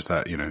disallowed. Is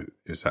that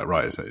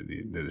right? Is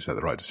that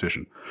the right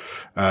decision?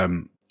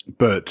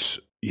 But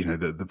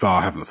the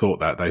VAR haven't thought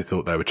that. They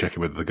thought they were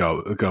checking whether the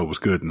goal was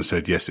good and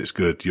said, yes, it's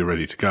good, you're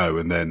ready to go.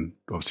 And then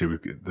obviously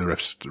the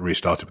refs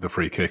restarted with a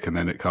free kick, and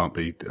then it can't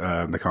be,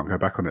 they can't go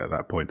back on it at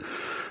that point,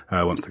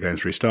 once the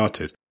game's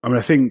restarted. I mean,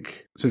 I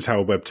think since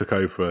Howard Webb took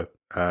over,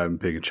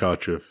 being in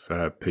charge of,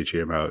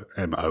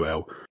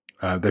 PGMOL,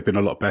 they've been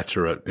a lot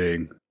better at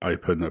being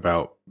open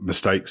about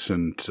mistakes,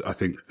 and I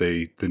think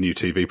the new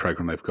TV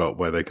program they've got,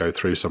 where they go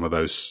through some of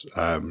those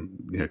kind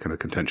of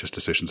contentious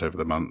decisions over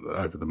the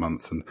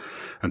month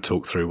and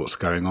talk through what's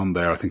going on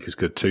there, I think is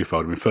good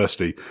twofold. I mean,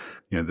 firstly,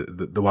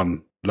 the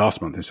one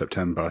last month in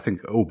September, I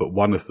think all but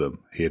one of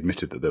them, he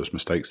admitted that there was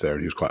mistakes there,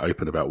 and he was quite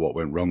open about what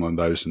went wrong on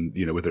those, and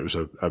whether it was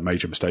a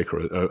major mistake or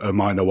a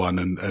minor one,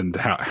 and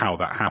how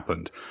that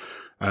happened.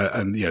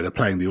 And they're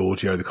playing the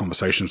audio, the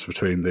conversations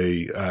between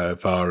the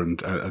VAR and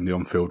the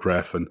on-field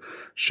ref, and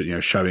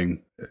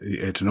showing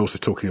it, and also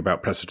talking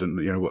about precedent,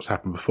 what's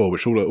happened before,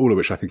 which all of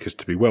which I think is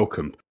to be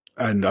welcomed.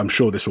 And I'm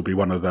sure this will be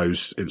one of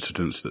those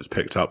incidents that's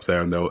picked up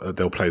there, and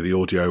they'll play the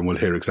audio, and we'll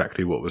hear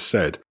exactly what was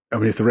said. I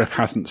mean, if the ref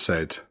hasn't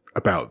said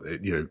about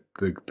it,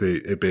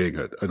 it being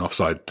an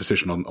offside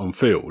decision on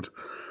field,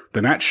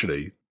 then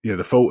actually,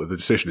 the fault of the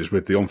decision is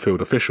with the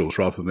on-field officials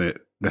rather than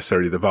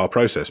necessarily the VAR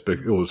process,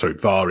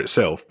 VAR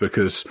itself,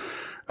 because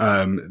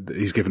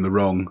he's given the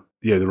wrong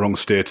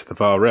steer to the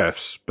VAR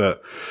refs.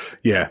 But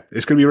yeah,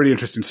 it's going to be really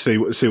interesting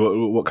to see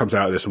what comes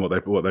out of this and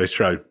what they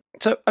show.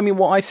 So, I mean,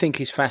 what I think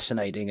is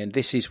fascinating, and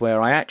this is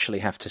where I actually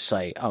have to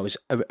say I was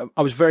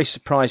very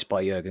surprised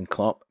by Jurgen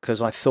Klopp,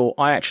 because I thought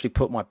I actually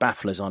put my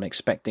bafflers on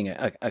expecting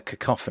a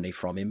cacophony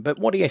from him. But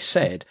what he has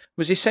said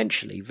was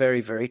essentially very,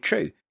 very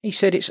true. He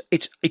said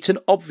it's an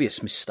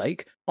obvious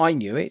mistake. I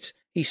knew it.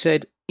 He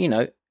said,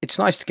 it's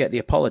nice to get the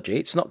apology.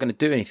 It's not going to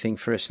do anything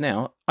for us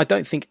now. I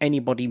don't think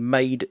anybody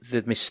made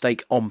the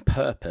mistake on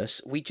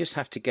purpose. We just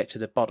have to get to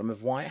the bottom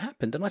of why it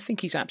happened. And I think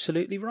he's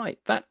absolutely right.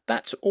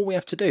 That's all we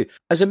have to do.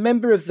 As a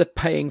member of the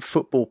paying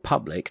football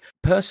public,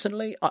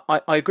 personally,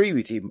 I agree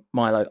with you,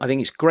 Milo. I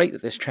think it's great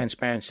that there's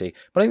transparency.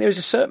 But I think there is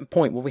a certain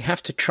point where we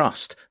have to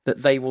trust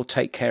that they will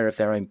take care of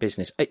their own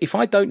business. If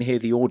I don't hear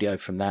the audio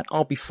from that,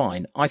 I'll be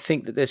fine. I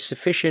think that there's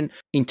sufficient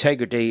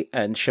integrity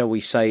and, shall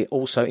we say,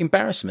 also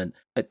embarrassment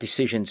at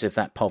decisions of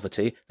that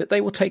poverty, that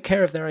they will take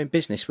care of their own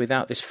business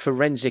without this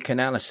forensic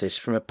analysis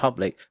from a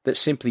public that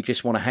simply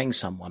just want to hang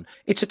someone.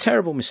 It's a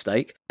terrible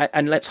mistake,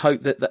 and let's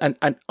hope that,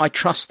 and I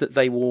trust that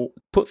they will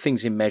put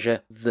things in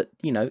measure that,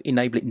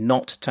 enable it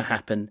not to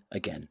happen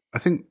again. I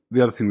think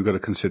the other thing we've got to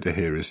consider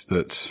here is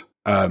that,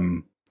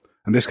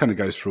 and this kind of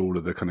goes through all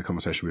of the kind of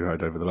conversation we've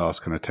had over the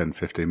last kind of 10,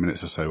 15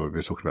 minutes or so, where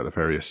we're talking about the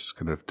various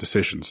kind of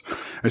decisions.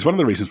 And it's one of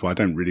the reasons why I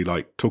don't really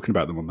like talking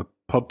about them on the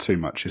pod too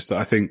much, is that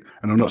I think,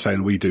 and I'm not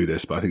saying we do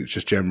this, but I think it's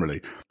just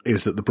generally,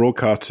 is that the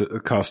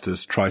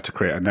broadcasters try to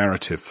create a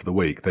narrative for the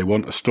week. They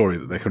want a story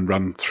that they can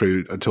run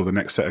through until the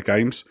next set of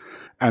games.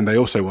 And they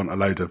also want a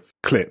load of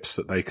clips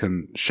that they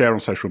can share on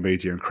social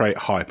media and create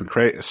hype and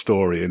create a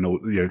story and,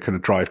 kind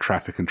of drive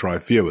traffic and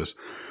drive viewers.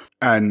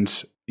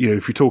 And,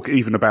 if you talk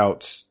even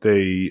about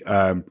the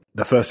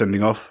first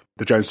sending off,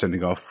 the Jones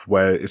sending off,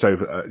 where it's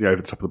over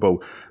the top of the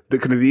ball, the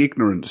kind of the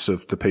ignorance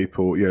of the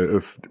people,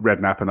 of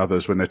Redknapp and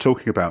others when they're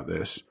talking about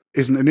this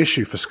isn't an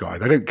issue for Sky.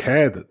 They don't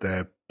care that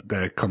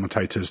their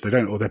commentators,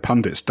 or their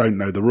pundits don't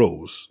know the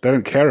rules. They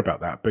don't care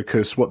about that,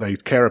 because what they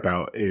care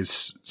about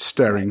is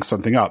stirring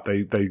something up.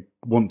 They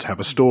want to have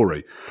a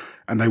story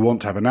and they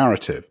want to have a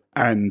narrative,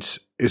 and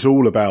it's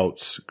all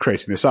about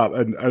creating this up.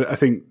 And I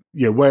think,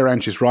 where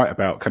Angie's right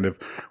about kind of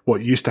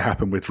what used to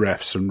happen with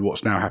refs and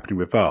what's now happening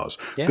with VARs.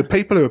 Yeah. The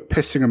people who are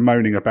pissing and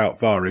moaning about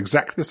VAR are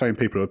exactly the same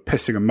people who are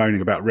pissing and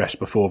moaning about refs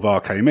before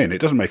VAR came in. It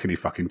doesn't make any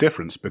fucking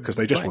difference, because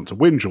they just want to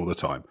whinge all the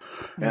time.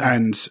 Yeah.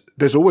 And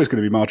there's always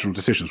going to be marginal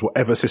decisions,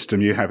 whatever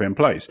system you have in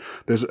place.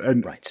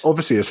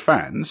 Obviously as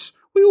fans,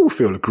 we all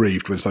feel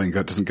aggrieved when something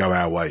doesn't go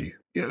our way.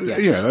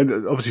 Yes.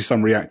 And obviously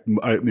some react,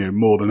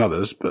 more than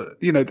others,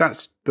 but,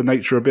 that's the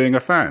nature of being a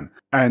fan.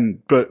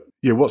 But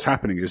what's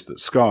happening is that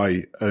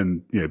Sky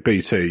and,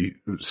 BT,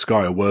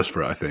 Sky are worse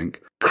for it, I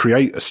think,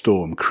 create a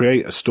storm,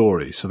 create a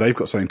story. So they've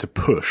got something to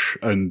push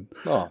and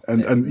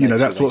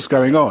that's what's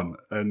going on.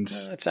 And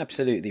that's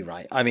absolutely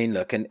right. I mean,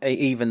 look, and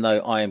even though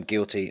I am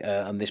guilty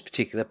on this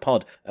particular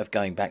pod of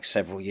going back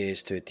several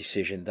years to a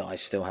decision that I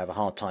still have a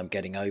hard time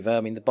getting over,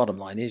 I mean, the bottom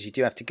line is you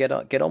do have to get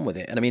on with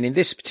it. And I mean, in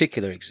this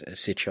particular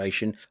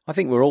situation, I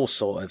think we're all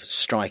sort of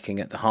striking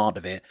at the heart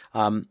of it.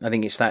 I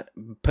think it's that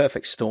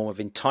perfect storm of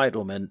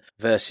entitlement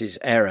versus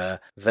error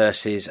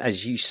versus,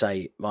 as you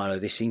say, Milo,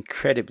 this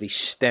incredibly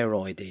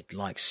steroided,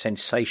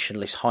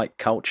 sensationalist hype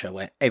culture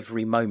where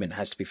every moment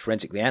has to be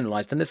forensically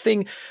analysed. And the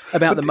thing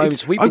about the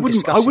moments we've been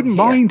discussing, I wouldn't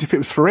mind if it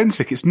was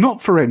forensic. It's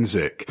not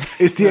forensic.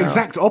 It's the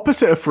exact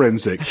opposite of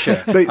forensic. Sure.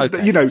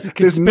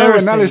 There's no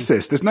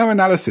analysis. There's no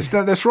analysis.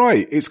 No, that's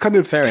right. It's kind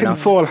of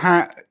tinfoil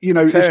hat.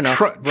 It's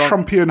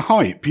Trumpian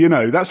hype.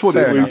 That's what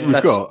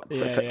we've got.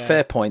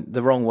 Fair point.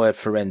 The wrong word,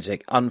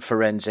 forensic,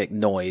 unforensic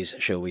noise,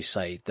 shall we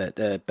say? But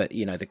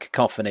the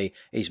cacophony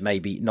is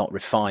maybe not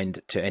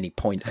refined to any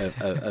point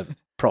of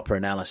proper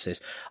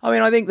analysis. I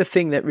mean, I think the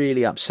thing that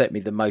really upset me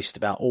the most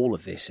about all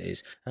of this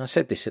is, and I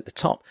said this at the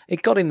top,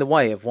 it got in the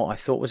way of what I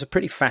thought was a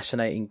pretty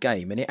fascinating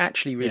game, and it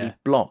actually really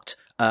blocked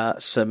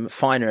some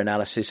finer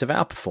analysis of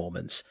our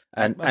performance.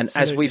 And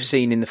as we've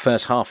seen in the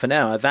first half an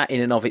hour, that in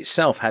and of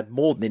itself had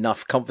more than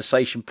enough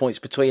conversation points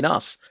between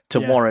us to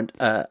warrant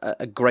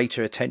a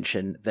greater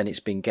attention than it's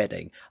been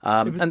getting.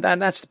 And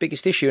that's the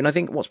biggest issue. And I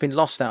think what's been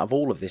lost out of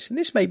all of this, and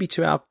this may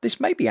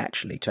be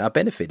actually to our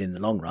benefit in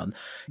the long run,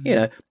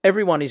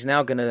 everyone is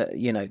now going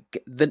to,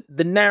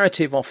 the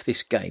narrative off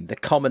this game, the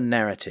common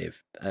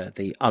narrative,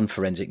 the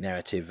unforensic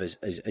narrative,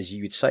 as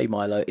you would say,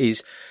 Milo,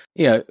 is,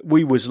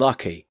 we was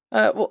lucky.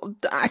 Well,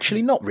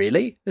 actually, not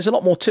really. There's a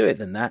lot more to it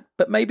than that,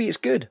 but maybe it's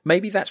good.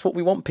 Maybe that's what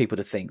we want people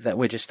to think, that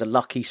we're just a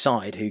lucky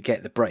side who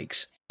get the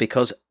breaks,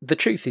 because the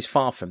truth is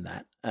far from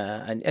that.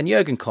 And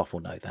Jurgen Klopp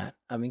will know that.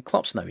 I mean,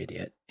 Klopp's no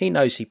idiot. He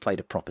knows he played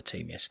a proper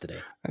team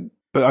yesterday.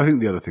 But I think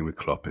the other thing with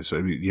Klopp is,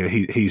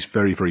 he's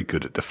very, very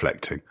good at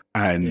deflecting.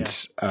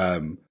 And,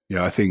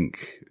 I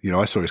think,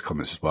 I saw his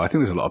comments as well. I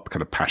think there's a lot of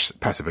kind of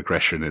passive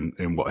aggression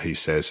in what he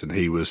says. And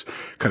he was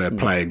kind of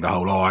playing the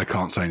whole, I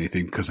can't say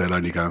anything because they'll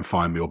only go and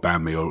find me or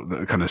ban me or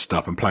that kind of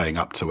stuff, and playing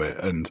up to it.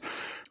 And,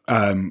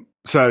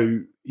 so,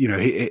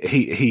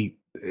 he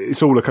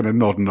it's all a kind of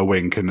nod and a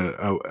wink and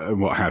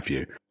what have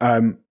you.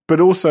 But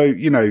also,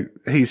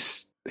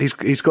 he's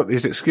got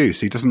his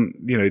excuse. He doesn't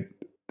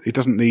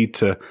need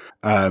to,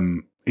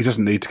 he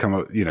doesn't need to come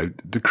up,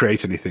 to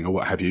create anything or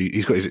what have you.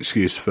 He's got his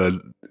excuse for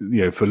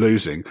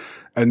losing.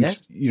 And,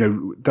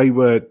 they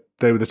were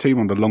the team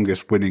on the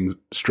longest winning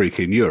streak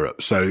in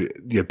Europe. So,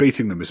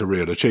 beating them is a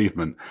real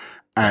achievement.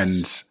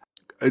 And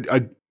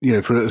I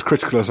for as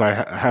critical as I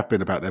have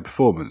been about their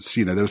performance,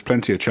 there was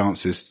plenty of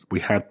chances we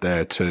had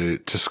there to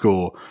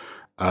score.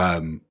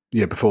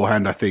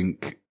 Beforehand, I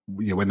think,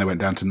 when they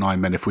went down to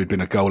 9 men, if we'd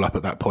been a goal up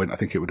at that point, I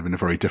think it would have been a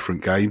very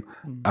different game.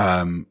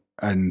 And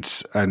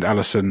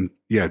Alisson,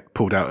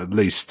 pulled out at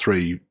least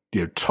 3,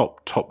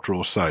 top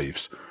draw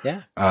saves.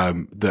 Yeah.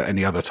 That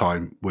any other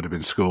time would have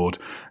been scored.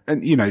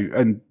 And,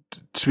 and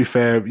to be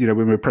fair, when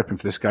we were prepping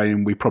for this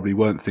game, we probably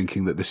weren't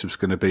thinking that this was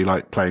going to be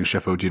like playing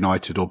Sheffield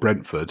United or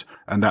Brentford.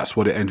 And that's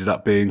what it ended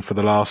up being for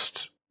the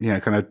last,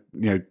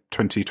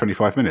 20,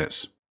 25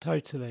 minutes.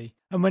 Totally.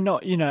 And we're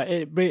not,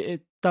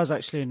 it does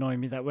actually annoy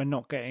me that we're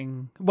not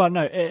getting,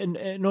 it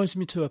annoys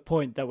me to a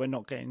point that we're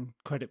not getting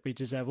credit we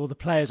deserve, or the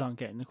players aren't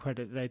getting the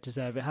credit they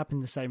deserve. It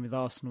happened the same with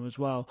Arsenal as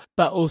well.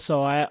 But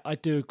also I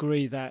do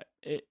agree that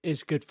it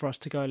is good for us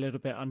to go a little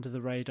bit under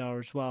the radar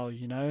as well,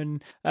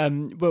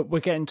 and we're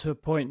getting to a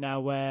point now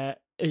where,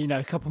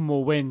 a couple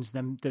more wins,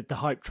 then the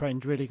hype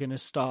train's really going to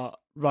start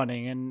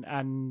running,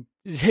 and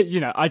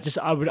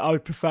I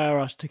would prefer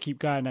us to keep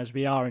going as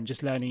we are and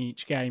just learning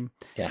each game,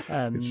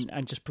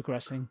 and just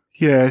progressing.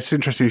 Yeah, it's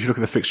interesting if you look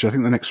at the fixture. I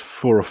think the next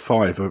 4 or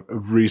 5 are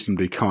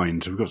reasonably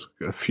kind. We've got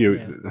a few.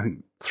 Yeah. I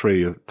think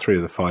three of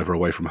the 5 are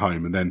away from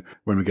home, and then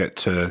when we get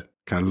to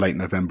kind of late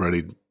November,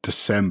 early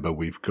December,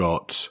 we've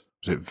got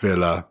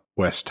Villa,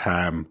 West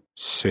Ham,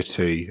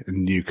 City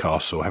and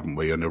Newcastle, haven't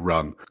we, on a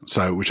run?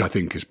 So, which I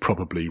think is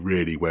probably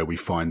really where we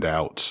find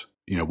out,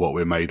 what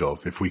we're made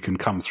of. If we can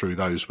come through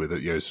those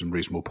with some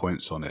reasonable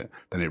points on it,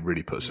 then it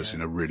really puts us in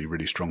a really,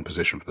 really strong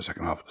position for the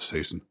second half of the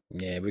season.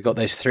 Yeah, we've got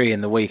those 3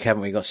 in the week,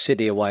 haven't we? We've got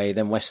City away,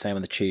 then West Ham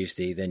on the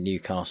Tuesday, then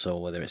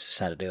Newcastle, whether it's the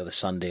Saturday or the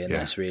Sunday, and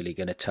that's really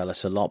going to tell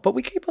us a lot. But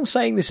we keep on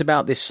saying this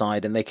about this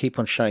side, and they keep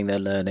on showing their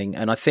learning.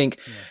 And I think,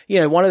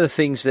 one of the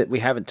things that we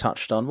haven't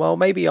touched on, well,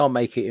 maybe I'll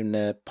make it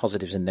in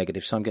positives and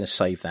negatives, so I'm going to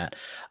save that.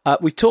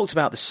 We've talked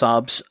about the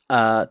subs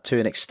to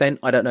an extent.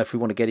 I don't know if we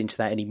want to get into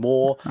that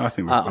anymore. I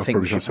think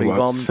we should move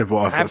on. Said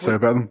what I've got to say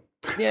about them.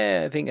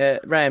 Yeah, I think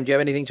Ram, do you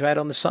have anything to add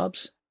on the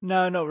subs?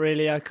 No, not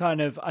really. I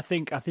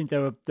think they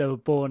were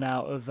born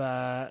out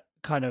of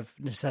kind of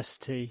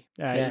necessity.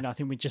 I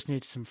think we just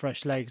needed some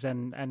fresh legs,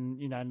 and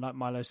like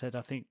Milo said,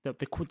 I think that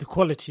the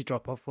quality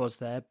drop off was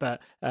there,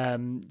 but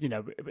it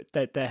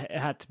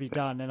had to be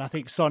done. And I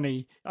think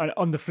Sonny,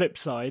 on the flip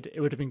side, it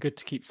would have been good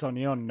to keep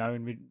Sonny on,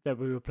 knowing that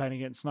we were playing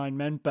against 9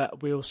 men.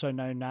 But we also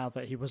know now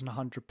that he wasn't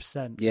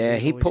 100%. Yeah,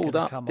 he pulled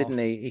up, didn't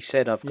he? He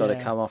said, "I've got to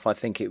come off." I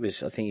think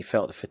he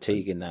felt the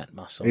fatigue in that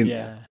muscle.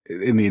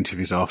 In the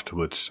interviews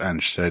afterwards,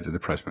 Ange said in the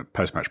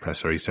post-match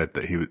presser, he said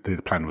that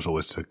the plan was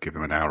always to give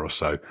him an hour or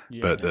so.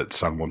 But that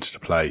Son wanted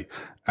to play,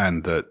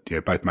 and that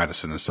both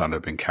Maddison and Son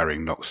have been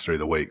carrying knocks through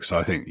the week. So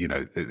I think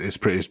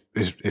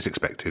it's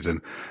expected,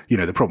 and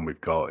the problem we've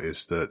got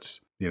is that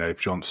if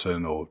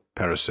Johnson or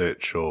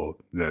Perisic or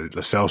Lo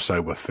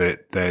Celso were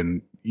fit,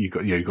 then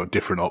you've got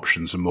different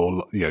options and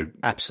more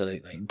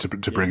absolutely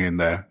to bring in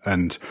there,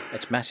 and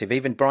it's massive.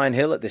 Even Brian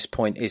Hill at this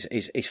point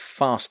is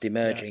fast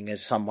emerging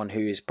as someone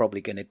who is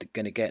probably going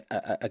to get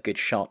a good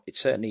shot. It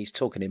certainly he's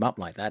talking him up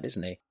like that,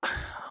 isn't he?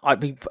 I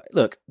mean,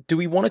 look, do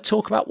we want to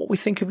talk about what we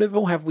think of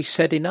Liverpool? Have we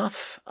said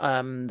enough?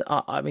 I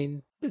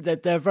mean,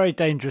 they're a very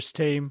dangerous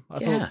team.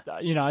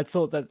 I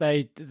thought that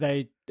they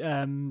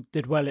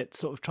did well at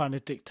sort of trying to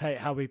dictate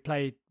how we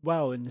played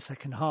well in the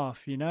second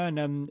half,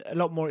 and a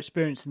lot more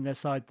experience in their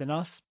side than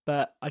us.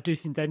 But I do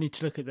think they need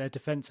to look at their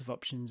defensive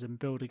options and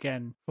build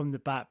again from the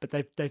back. But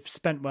they've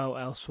spent well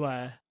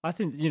elsewhere. I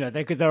think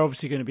they're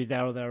obviously going to be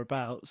there or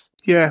thereabouts.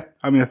 Yeah,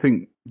 I mean, I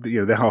think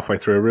they're halfway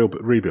through a real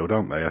rebuild,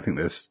 aren't they? I think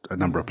there's a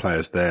number of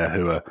players there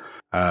who are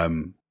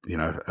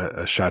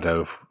a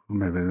shadow of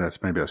maybe that's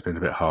been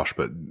a bit harsh,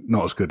 but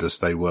not as good as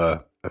they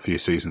were a few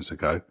seasons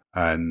ago,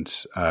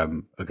 and are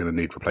going to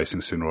need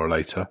replacing sooner or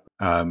later.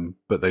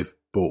 But they've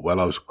bought well.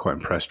 I was quite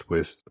impressed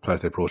with the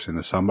players they brought in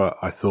the summer.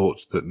 I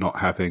thought that not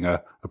having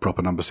a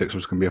proper number 6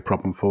 was going to be a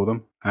problem for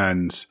them,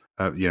 and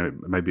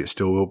maybe it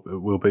still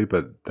will be,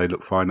 but they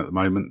look fine at the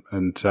moment.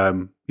 And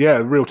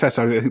a real test.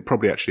 I think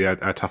probably actually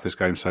our toughest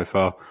game so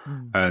far,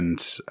 and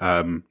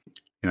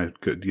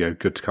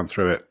good to come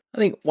through it. I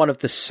think one of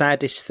the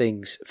saddest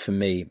things for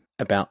me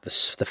about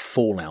the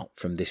fallout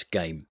from this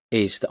game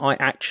is that I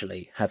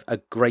actually have a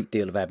great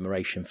deal of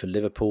admiration for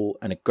Liverpool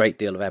and a great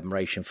deal of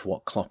admiration for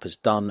what Klopp has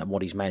done and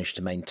what he's managed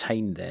to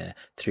maintain there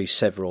through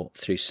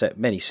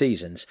many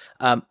seasons.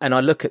 And I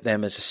look at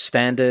them as a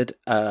standard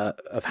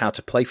of how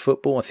to play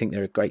football. I think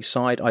they're a great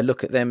side. I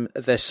look at them,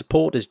 their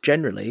supporters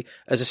generally,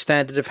 as a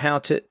standard of how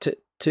to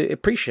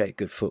appreciate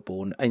good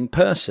football. And in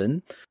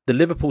person, the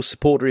Liverpool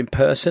supporter in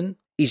person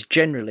is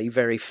generally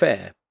very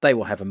fair. They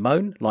will have a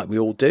moan, like we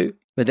all do,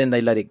 but then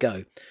they let it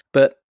go.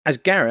 But as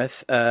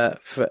Gareth, our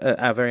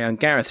very own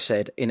Gareth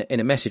said in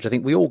a message, I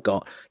think we all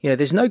got,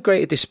 there's no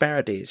greater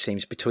disparity, it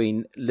seems,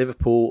 between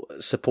Liverpool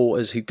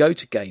supporters who go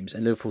to games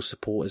and Liverpool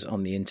supporters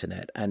on the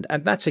internet. And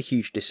that's a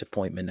huge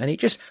disappointment. And I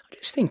just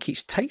think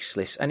it's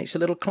tasteless and it's a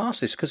little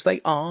classless because they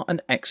are an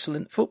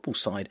excellent football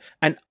side.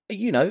 And,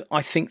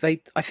 I think they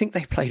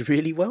played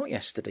really well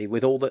yesterday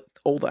with all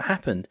that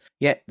happened.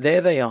 Yet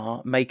there they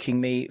are making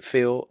me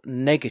feel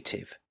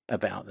negative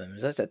about them.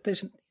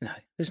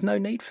 There's no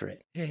need for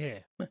it. Yeah.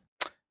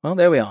 Well,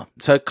 there we are.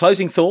 So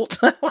closing thought,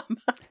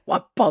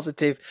 one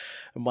positive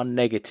and one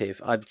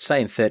negative. I'd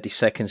say in 30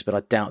 seconds, but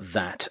I doubt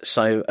that.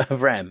 So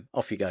Ram,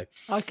 off you go.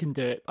 I can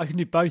do it. I can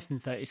do both in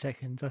 30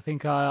 seconds. I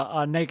think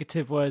our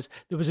negative was,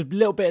 there was a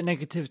little bit of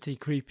negativity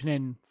creeping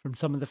in from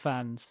some of the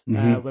fans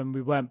when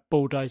we weren't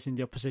bulldozing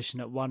the opposition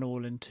at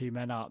 1-1 and 2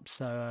 men up.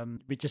 So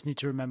we just need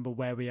to remember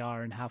where we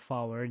are and how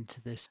far we're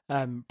into this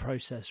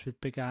process with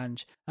Big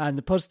Ange. And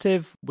the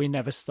positive, we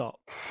never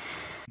stop.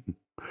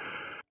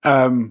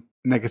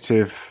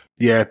 Negative,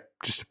 yeah,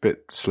 just a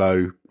bit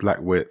slow, lack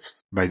width,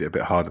 made it a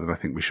bit harder than I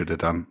think we should have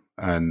done.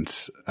 And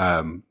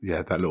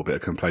that little bit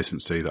of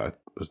complacency that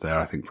was there,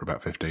 I think, for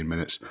about 15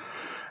 minutes.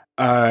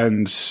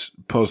 And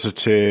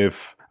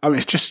positive,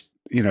 it's just,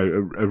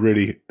 a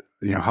really,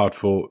 hard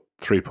fought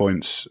 3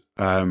 points.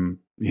 Again,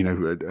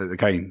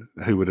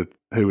 who would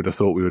have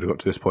thought we would have got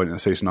to this point in the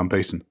season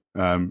unbeaten?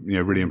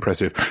 Really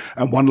impressive.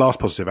 And one last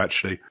positive,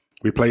 actually.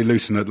 We play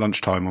Luton at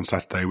lunchtime on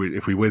Saturday.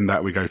 If we win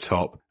that, we go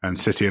top. And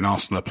City and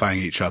Arsenal are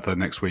playing each other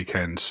next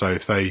weekend. So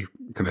if they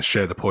kind of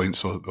share the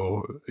points,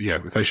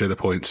 if they share the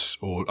points,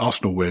 or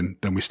Arsenal win,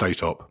 then we stay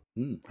top.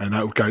 And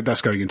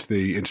that's going into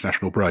the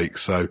international break.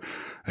 So,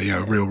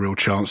 real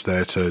chance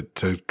there to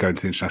go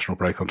into the international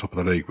break on top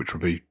of the league, which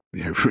would be,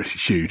 really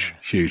huge.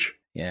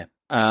 Yeah.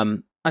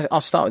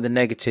 I'll start with the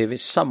negative.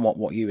 It's somewhat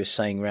what you were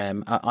saying,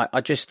 Ram.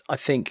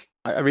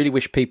 I really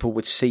wish people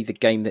would see the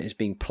game that is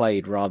being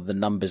played rather than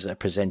numbers that are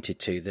presented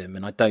to them.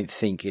 And I don't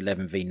think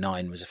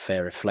 11v9 was a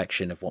fair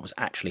reflection of what was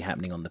actually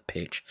happening on the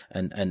pitch.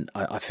 And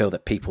I feel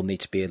that people need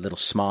to be a little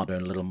smarter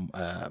and a little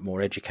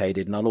more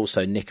educated. And I'll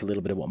also nick a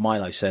little bit of what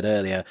Milo said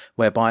earlier,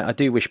 whereby I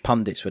do wish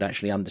pundits would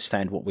actually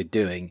understand what we're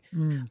doing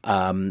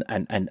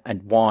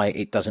and why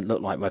it doesn't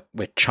look like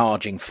we're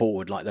charging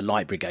forward like the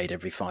Light Brigade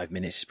every 5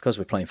 minutes. It's because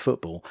we're playing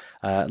football.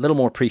 A little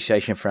more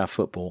appreciation for our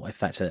football, if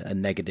that's a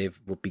negative,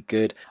 would be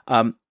good.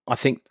 I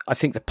think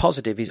the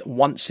positive is,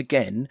 once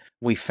again,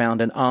 we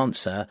found an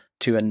answer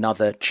to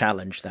another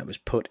challenge that was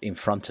put in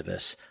front of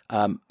us.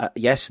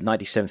 Yes,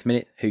 97th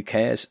minute, who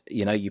cares?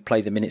 You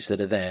play the minutes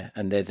that are there,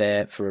 and they're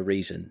there for a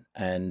reason.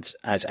 And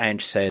as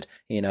Ange said,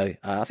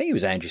 I think it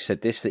was Ange who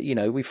said this, that,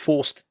 we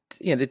forced,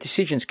 the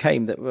decisions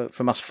came that were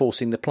from us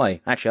forcing the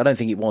play. Actually, I don't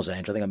think it was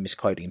Ange. I think I'm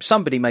misquoting him.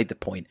 Somebody made the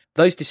point.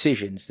 Those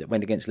decisions that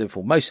went against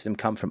Liverpool, most of them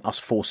come from us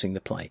forcing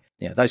the play.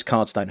 Those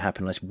cards don't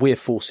happen unless we're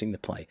forcing the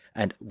play.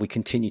 And we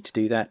continue to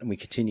do that, and we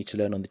continue to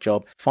learn on the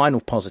job.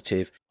 Final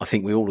positive, I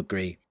think we all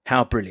agree,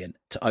 how brilliant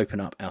to open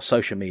up our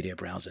social media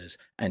browsers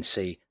and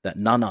see that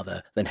none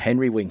other than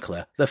Henry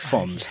Winkler, the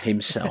Fonz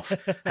himself,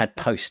 had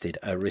posted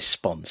a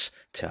response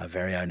to our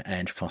very own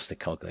Ange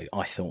Postecoglou.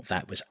 I thought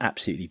that was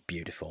absolutely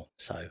beautiful.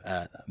 So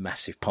a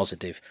massive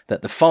positive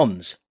that the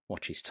Fonz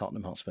watches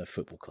Tottenham Hotspur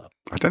Football Club.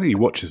 I don't think he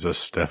watches us,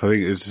 Steph. I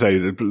think it's to say,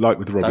 like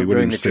with the Robbie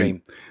Williams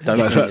thing. Don't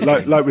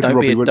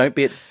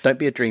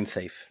be a dream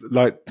thief.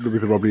 Like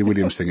with the Robbie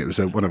Williams thing, it was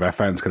one of our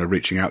fans kind of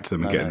reaching out to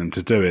them and getting them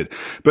to do it.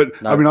 But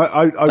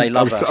they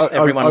love us.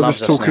 Everyone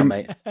loves us now,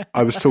 mate.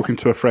 I was talking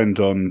to a friend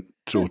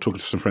talking to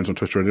some friends on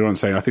Twitter earlier on,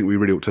 saying I think we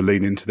really ought to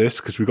lean into this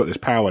because we've got this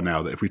power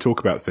now that if we talk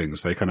about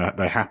things, they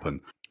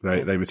happen.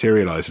 They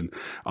materialise, and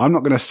I'm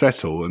not going to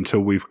settle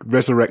until we've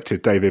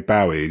resurrected David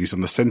Bowie and he's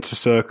on the centre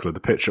circle of the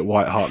pitch at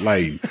White Hart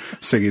Lane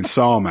singing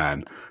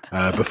Starman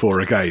before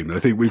a game. I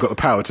think we've got the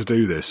power to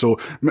do this. Or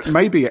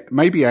maybe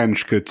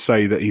Ange could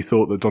say that he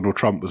thought that Donald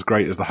Trump was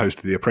great as the host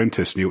of The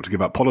Apprentice and he ought to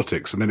give up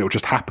politics, and then it will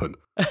just happen.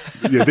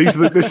 This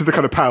is the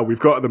kind of power we've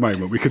got at the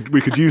moment. We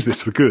could use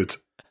this for good.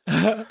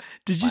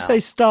 Did you say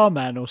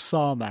Starman or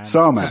Sarman?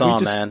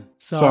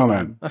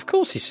 Sarman. Of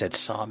course he said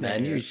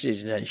Sarman. You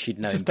should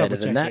know him better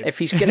than that. If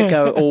he's going to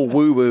go all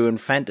woo-woo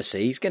and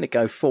fantasy, he's going to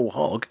go full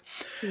hog.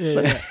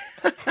 Yeah.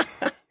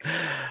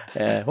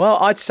 Yeah. Well,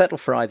 I'd settle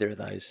for either of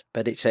those,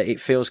 but it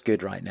feels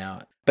good right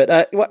now.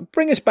 But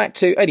bring us back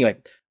to, anyway,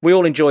 we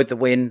all enjoyed the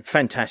win.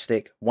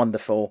 Fantastic.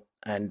 Wonderful.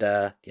 And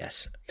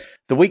yes,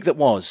 The week that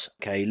was,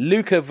 okay,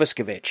 Luka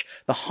Vuskovic,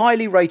 the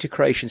highly rated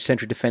Croatian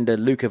central defender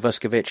Luka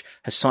Vuskovic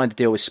has signed a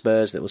deal with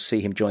Spurs that will see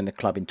him join the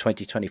club in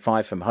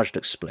 2025 from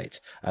Hajduk Split.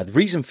 The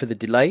reason for the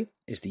delay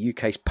is the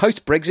UK's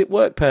post-Brexit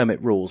work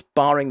permit rules,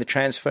 barring the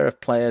transfer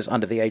of players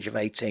under the age of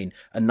 18.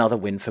 Another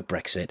win for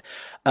Brexit.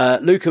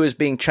 Luka was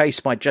being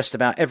chased by just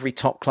about every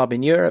top club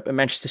in Europe, and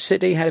Manchester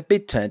City had a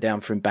bid turned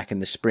down for him back in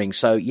the spring.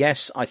 So,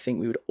 yes, I think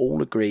we would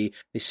all agree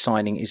this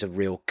signing is a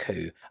real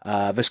coup.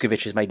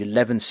 Vuskovic has made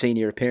 11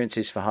 senior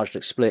appearances for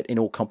Hajduk Split in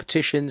all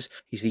competitions.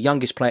 He's the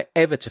youngest player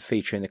ever to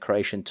feature in the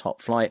Croatian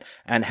top flight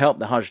and helped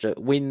the Hajduk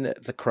win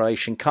the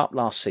Croatian Cup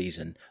last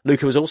season.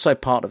 Luka was also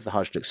part of the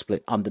Hajduk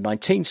Split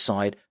under-19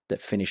 side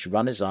that finished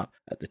runners-up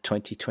at the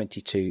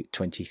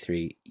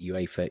 2022-23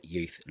 UEFA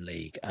Youth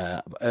League.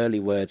 Early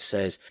word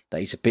says that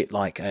he's a bit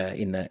like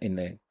in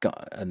the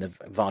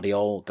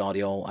Guardiol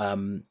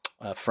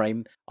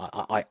frame.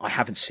 I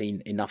haven't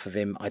seen enough of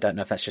him. I don't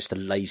know if that's just a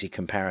lazy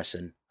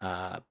comparison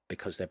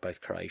because they're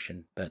both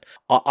Croatian. But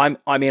I'm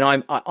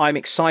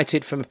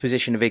excited from a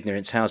position of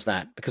ignorance. How's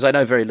that? Because I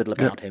know very little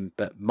about him.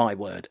 But my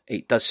word,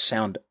 it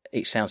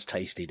sounds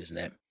tasty, doesn't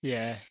it?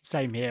 Yeah,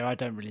 same here. I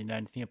don't really know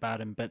anything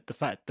about him, but the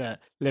fact that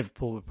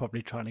Liverpool were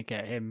probably trying to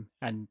get him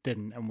and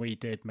didn't, and we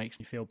did, makes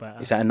me feel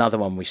better. Is that another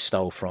one we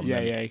stole from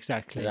them? Yeah,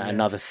 exactly. Is that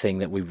another thing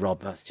that we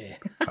robbed last year?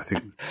 I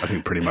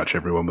think pretty much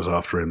everyone was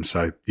after him.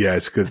 So yeah,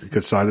 it's a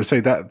good sign. I'd say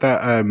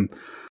that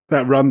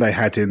run they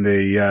had in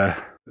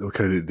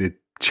the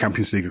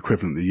Champions League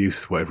equivalent, the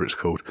youth, whatever it's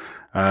called.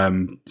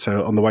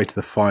 So on the way to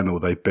the final,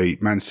 they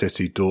beat Man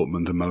City,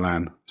 Dortmund, and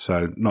Milan.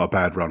 So not a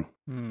bad run.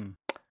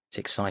 It's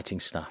exciting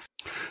stuff.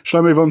 Shall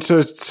I move on to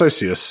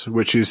Socios,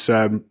 which is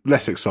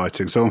less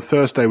exciting? So on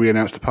Thursday, we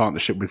announced a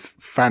partnership with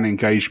Fan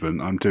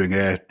Engagement. I'm doing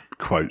air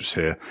quotes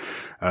here.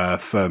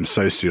 Firm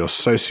Socios.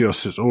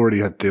 Socios has already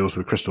had deals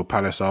with Crystal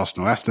Palace,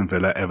 Arsenal, Aston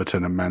Villa,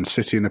 Everton, and Man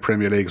City in the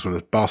Premier League, as well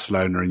as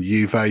Barcelona and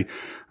Juve, and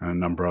a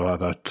number of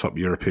other top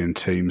European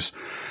teams.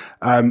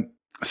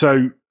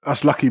 So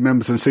us lucky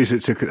members and season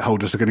ticket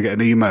holders are going to get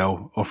an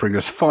email offering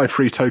us 5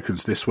 free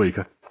tokens this week.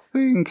 I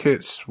think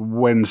it's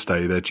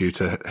Wednesday they're due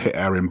to hit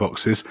our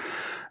inboxes,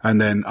 and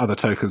then other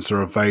tokens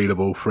are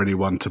available for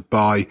anyone to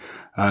buy.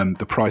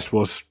 The price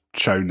was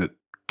shown at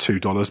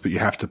 $2, but you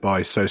have to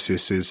buy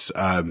Socios's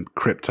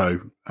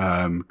crypto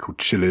called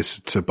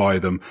Chilis to buy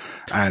them,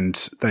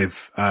 and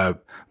they've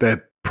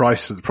the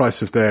price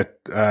of their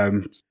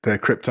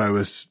crypto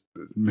has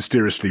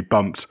mysteriously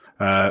bumped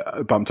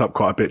up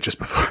quite a bit just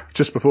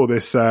before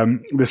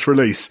this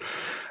release.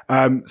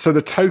 So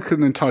the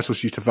token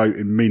entitles you to vote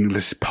in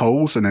meaningless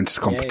polls and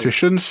enter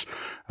competitions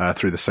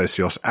through the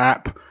Socios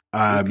app.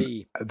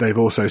 They've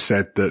also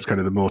said that kind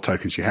of the more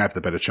tokens you have,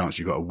 the better chance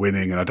you've got of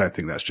winning. And I don't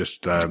think that's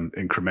just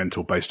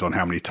incremental based on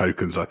how many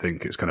tokens. I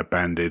think it's kind of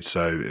banded,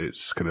 so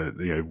it's kind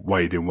of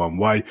weighed in one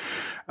way.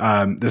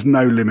 There's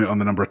no limit on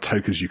the number of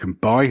tokens you can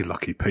buy.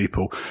 Lucky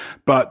people.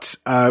 But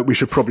we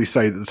should probably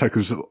say that the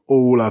tokens of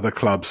all other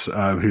clubs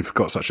who've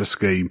got such a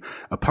scheme,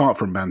 apart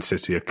from Man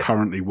City, are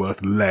currently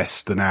worth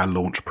less than our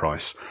launch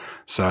price.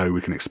 So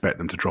we can expect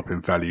them to drop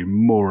in value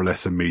more or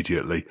less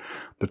immediately.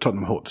 The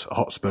Tottenham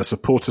Hotspur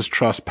Supporters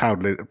Trust,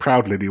 Proud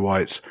Lily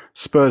Whites,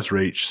 Spurs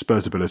Reach,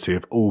 Spurs Ability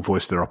have all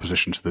voiced their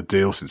opposition to the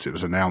deal since it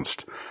was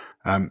announced.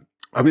 I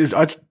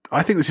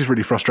think this is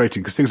really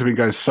frustrating because things have been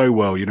going so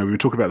well. We were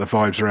talking about the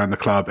vibes around the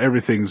club.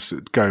 Everything's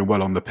going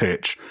well on the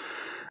pitch.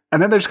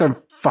 And then they just go and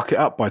fuck it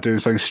up by doing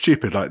something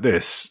stupid like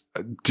this.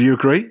 Do you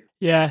agree?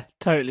 Yeah,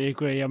 totally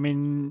agree. I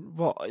mean,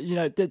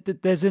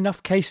 there's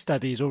enough case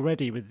studies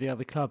already with the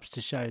other clubs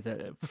to show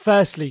that.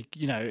 Firstly,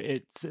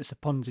 it's a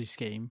Ponzi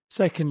scheme.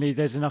 Secondly,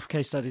 there's enough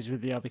case studies with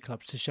the other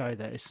clubs to show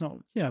that it's not.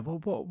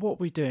 What are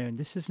we doing?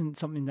 This isn't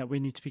something that we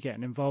need to be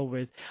getting involved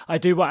with. I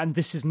do, and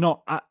this is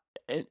not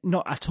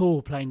at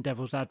all playing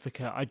devil's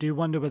advocate. I do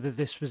wonder whether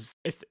this was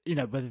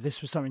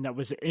something that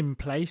was in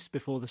place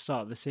before the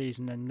start of the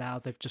season, and now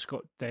they've just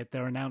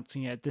they're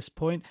announcing it at this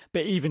point.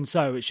 But even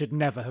so, it should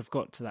never have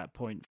got to that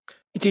point.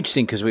 It's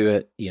interesting because we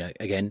were,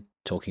 again,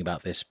 talking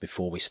about this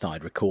before we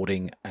started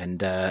recording,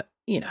 and I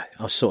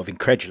was sort of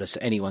incredulous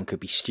that anyone could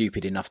be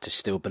stupid enough to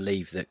still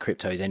believe that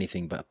crypto is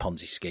anything but a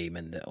Ponzi scheme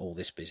and that all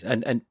this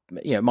business. And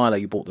Milo,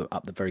 you brought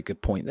up the very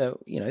good point.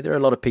 Though, there are a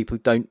lot of people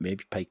who don't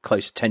maybe pay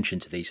close attention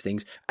to these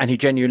things and who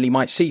genuinely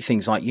might see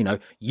things like,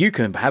 you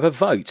can have a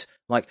vote.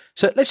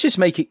 So let's just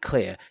make it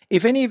clear.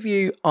 If any of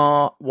you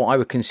are what I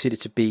would consider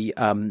to be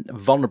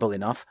vulnerable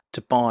enough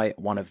to buy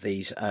one of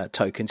these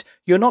tokens,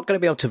 you're not going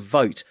to be able to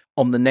vote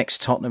on the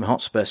next Tottenham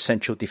Hotspur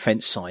central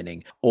defence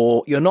signing,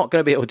 or you're not going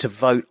to be able to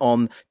vote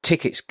on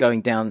tickets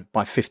going down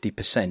by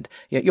 50%.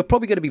 You're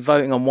probably going to be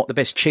voting on what the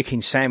best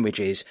chicken sandwich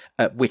is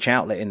at which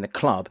outlet in the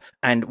club,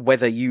 and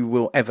whether you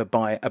will ever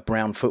buy a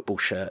brown football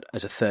shirt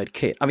as a third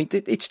kit. I mean,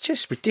 it's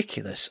just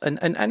ridiculous, and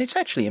it's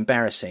actually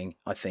embarrassing.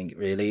 I think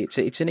really,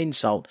 it's an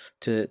insult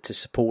to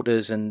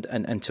supporters and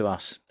to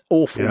us.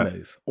 Awful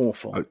move.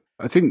 Awful.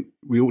 I think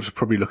we ought to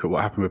probably look at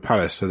what happened with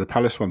Palace. So the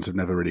Palace ones have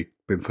never really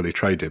been fully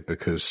traded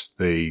because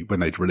when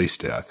they'd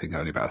released it, I think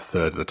only about a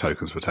third of the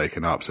tokens were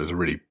taken up. So it was a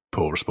really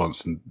poor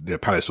response. And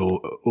Palace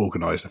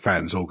organised, the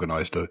fans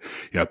organised a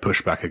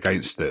pushback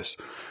against this.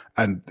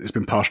 And it's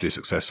been partially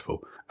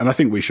successful. And I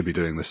think we should be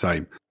doing the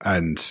same.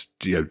 And,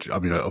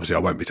 obviously I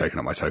won't be taking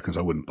up my tokens.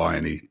 I wouldn't buy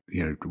any,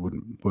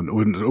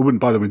 wouldn't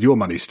buy them with your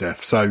money,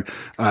 Steph. So,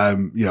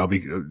 I'll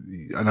be,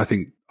 and I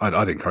think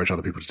I'd encourage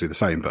other people to do the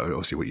same, but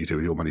obviously what you do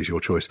with your money is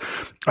your choice.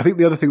 I think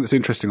the other thing that's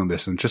interesting on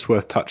this and just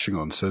worth touching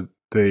on. So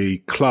the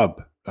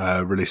club,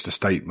 released a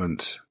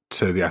statement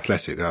to the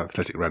Athletic.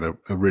 Athletic ran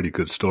a really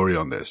good story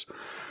on this.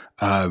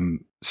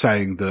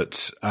 Saying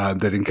that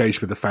they'd engaged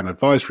with the fan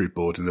advisory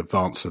board in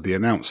advance of the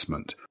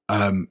announcement.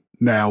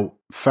 Now,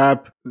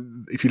 Fab,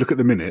 if you look at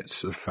the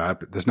minutes of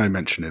Fab, there's no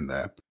mention in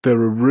there. There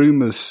are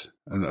rumours,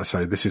 and I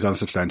say this is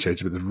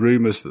unsubstantiated, but there's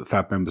rumours that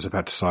Fab members have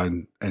had to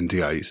sign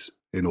NDAs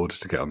in order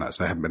to get on that,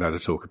 so they haven't been able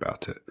to talk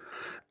about it.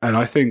 And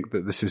I think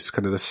that this is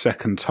kind of the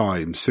second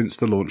time since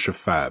the launch of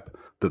Fab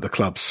that the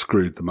club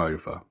screwed them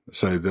over.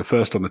 So the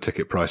first on the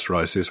ticket price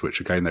rises, which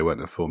again they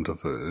weren't informed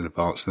of in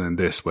advance, and then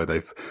this where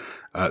they've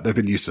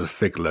been used as a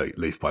fig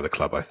leaf by the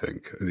club, I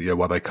think,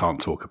 while they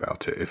can't talk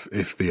about it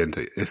if the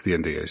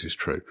NDAs is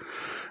true.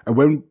 And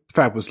when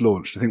Fab was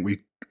launched, I think we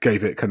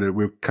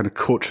were kind of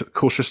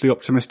cautiously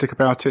optimistic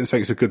about it and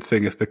saying it's a good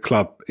thing if the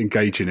club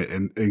engage in it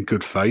in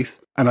good faith.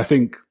 And I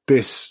think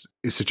this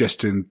is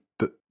suggesting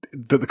that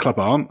the club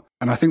aren't.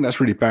 And I think that's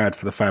really bad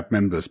for the Fab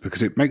members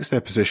because it makes their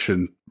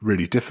position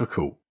really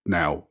difficult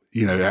now,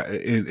 in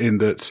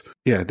that,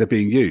 they're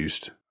being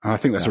used. And I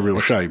think that's a real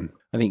shame.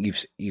 I think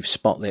you've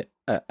spotted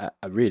a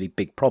really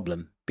big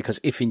problem because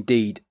if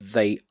indeed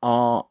they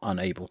are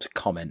unable to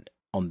comment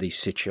on these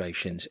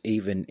situations,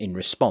 even in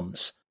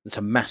response, that's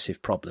a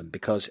massive problem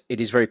because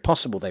it is very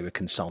possible they were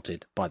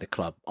consulted by the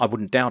club. I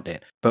wouldn't doubt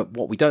it. But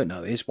what we don't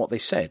know is what they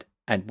said.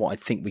 And what I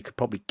think we could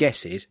probably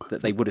guess is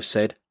that they would have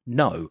said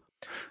no.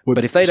 Well,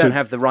 but if they don't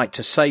have the right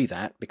to say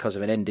that because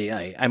of an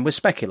NDA, and we're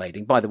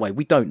speculating, by the way,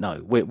 we don't know.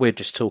 We're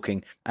just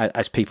talking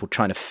as people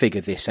trying to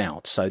figure this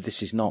out. So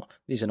these are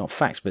not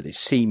facts, but it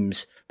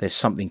seems there's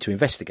something to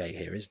investigate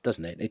here,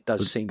 doesn't it? It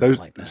does seem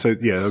like that. So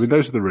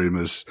those are the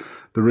rumours.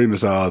 The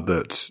rumours are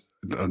that.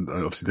 And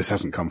obviously this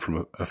hasn't come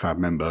from a Fab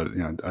member,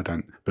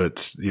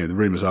 but the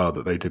rumours are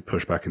that they did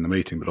push back in the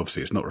meeting, but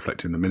obviously it's not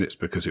reflected in the minutes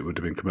because it would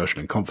have been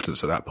commercial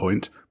incompetence at that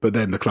point. But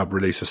then the club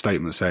released a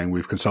statement saying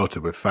we've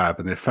consulted with Fab,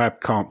 and if Fab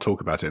can't talk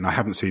about it, and I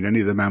haven't seen any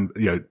of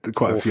the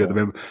quite a few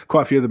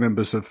of the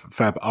members of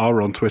Fab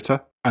are on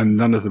Twitter, and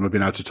none of them have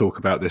been able to talk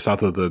about this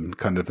other than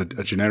kind of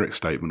a generic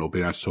statement or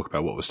being able to talk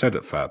about what was said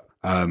at Fab.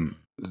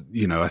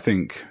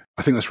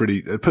 I think that's really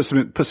it puts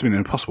them in an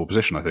impossible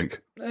position, I think.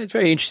 It's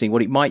very interesting.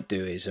 What it might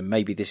do is, and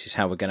maybe this is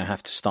how we're going to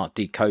have to start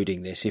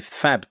decoding this, if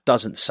Fab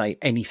doesn't say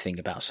anything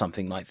about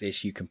something like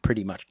this, you can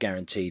pretty much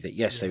guarantee that,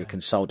 yes, they were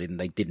consulted and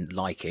they didn't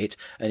like it.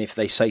 And if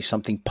they say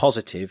something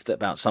positive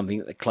about something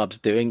that the club's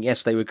doing,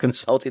 yes, they were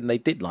consulted and they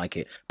did like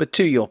it. But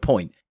to your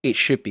point, it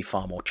should be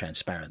far more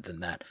transparent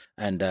than that.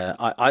 And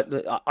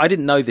I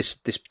didn't know this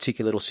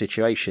particular little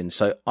situation,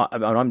 so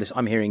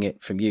I'm hearing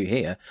it from you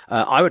here.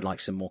 I would like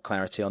some more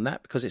clarity on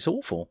that because it's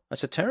awful.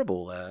 That's a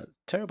terrible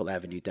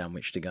avenue down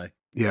which to go.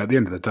 Yeah, at the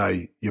end of the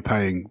day, you're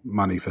paying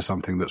money for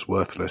something that's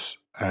worthless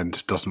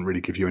and doesn't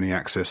really give you any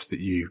access that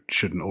you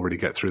shouldn't already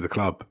get through the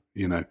club.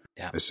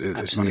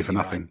 It's money for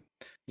nothing.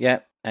 Right. Yeah.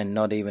 And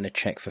not even a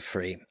check for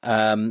free.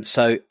 I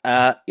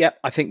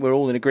think we're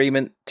all in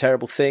agreement.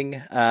 Terrible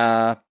thing.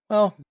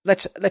 Well,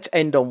 let's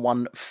end on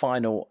one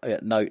final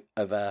note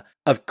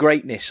of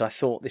greatness. I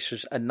thought this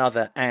was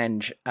another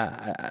Ange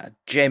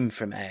gem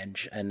from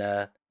Ange.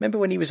 And remember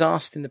when he was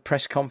asked in the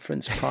press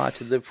conference prior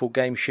to the Liverpool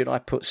game, should I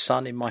put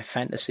Son in my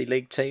fantasy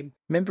league team?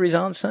 Remember his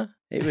answer?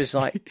 It was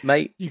like,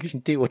 mate, you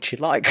can do what you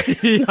like.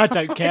 I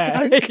don't care.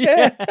 I don't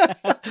care.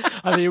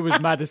 I think it was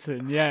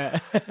Maddison, yeah.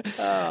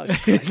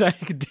 He's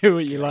like, you can do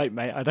what you like,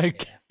 mate. I don't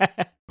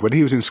care. When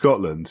he was in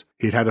Scotland,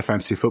 he'd had a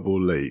fantasy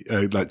football league,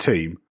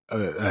 team.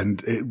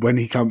 When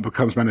he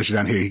becomes manager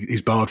down here,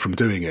 he's barred from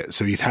doing it.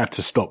 So he's had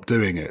to stop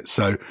doing it.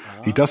 So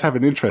he does have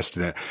an interest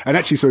in it. And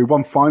actually, sorry,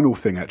 one final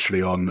thing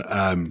actually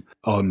on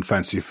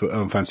fantasy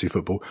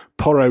football.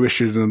 Porro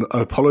issued an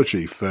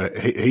apology for,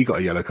 he got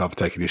a yellow card for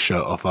taking his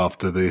shirt off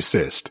after the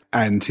assist.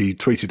 And he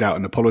tweeted out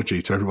an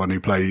apology to everyone who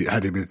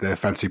had him as their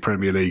fantasy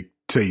Premier League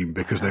team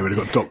because they would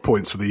have got dock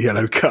points for the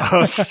yellow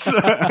cards.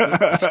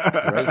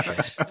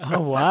 Gracious. Oh,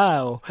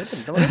 wow.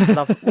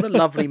 What a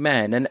lovely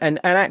man. And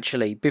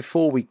actually,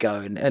 before we go,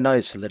 and I know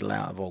it's a little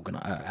out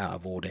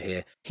of order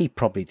here, he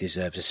probably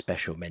deserves a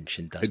special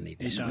mention, doesn't he,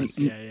 this week?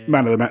 Yeah.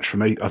 Man of the match for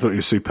me. I thought he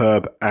was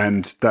superb,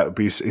 and that would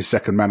be his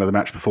second man of the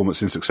match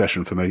performance in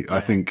succession for me. Yeah.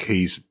 I think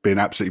he's been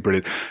absolutely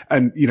brilliant.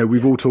 And,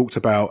 we've all talked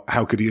about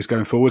how good he is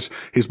going forwards.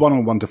 His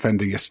one-on-one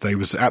defending yesterday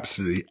was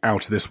absolutely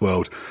out of this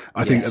world.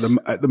 I think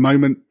at the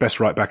moment,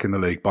 best right back in the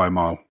league by a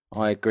mile.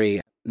 I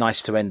agree.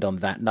 Nice to end on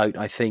that note,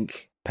 I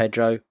think,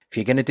 Pedro. If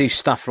you're going to do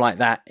stuff like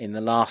that in the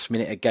last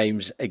minute of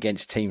games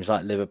against teams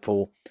like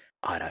Liverpool,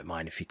 I don't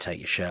mind if you take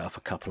your shirt off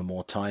a couple of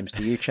more times.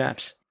 Do you,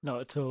 chaps?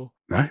 Not at all.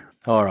 No?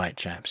 All right,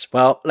 chaps.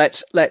 Well,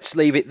 let's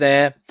leave it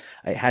there.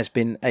 It has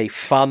been a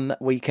fun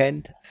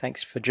weekend.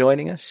 Thanks for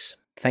joining us.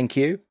 Thank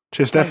you.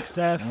 Cheers, Steph. Thanks,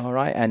 Steph. All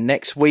right, and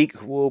next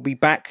week we'll be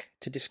back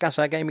to discuss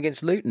our game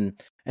against Luton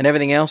and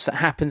everything else that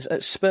happens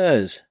at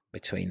Spurs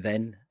between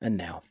then and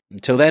now.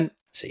 Until then,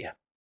 see ya.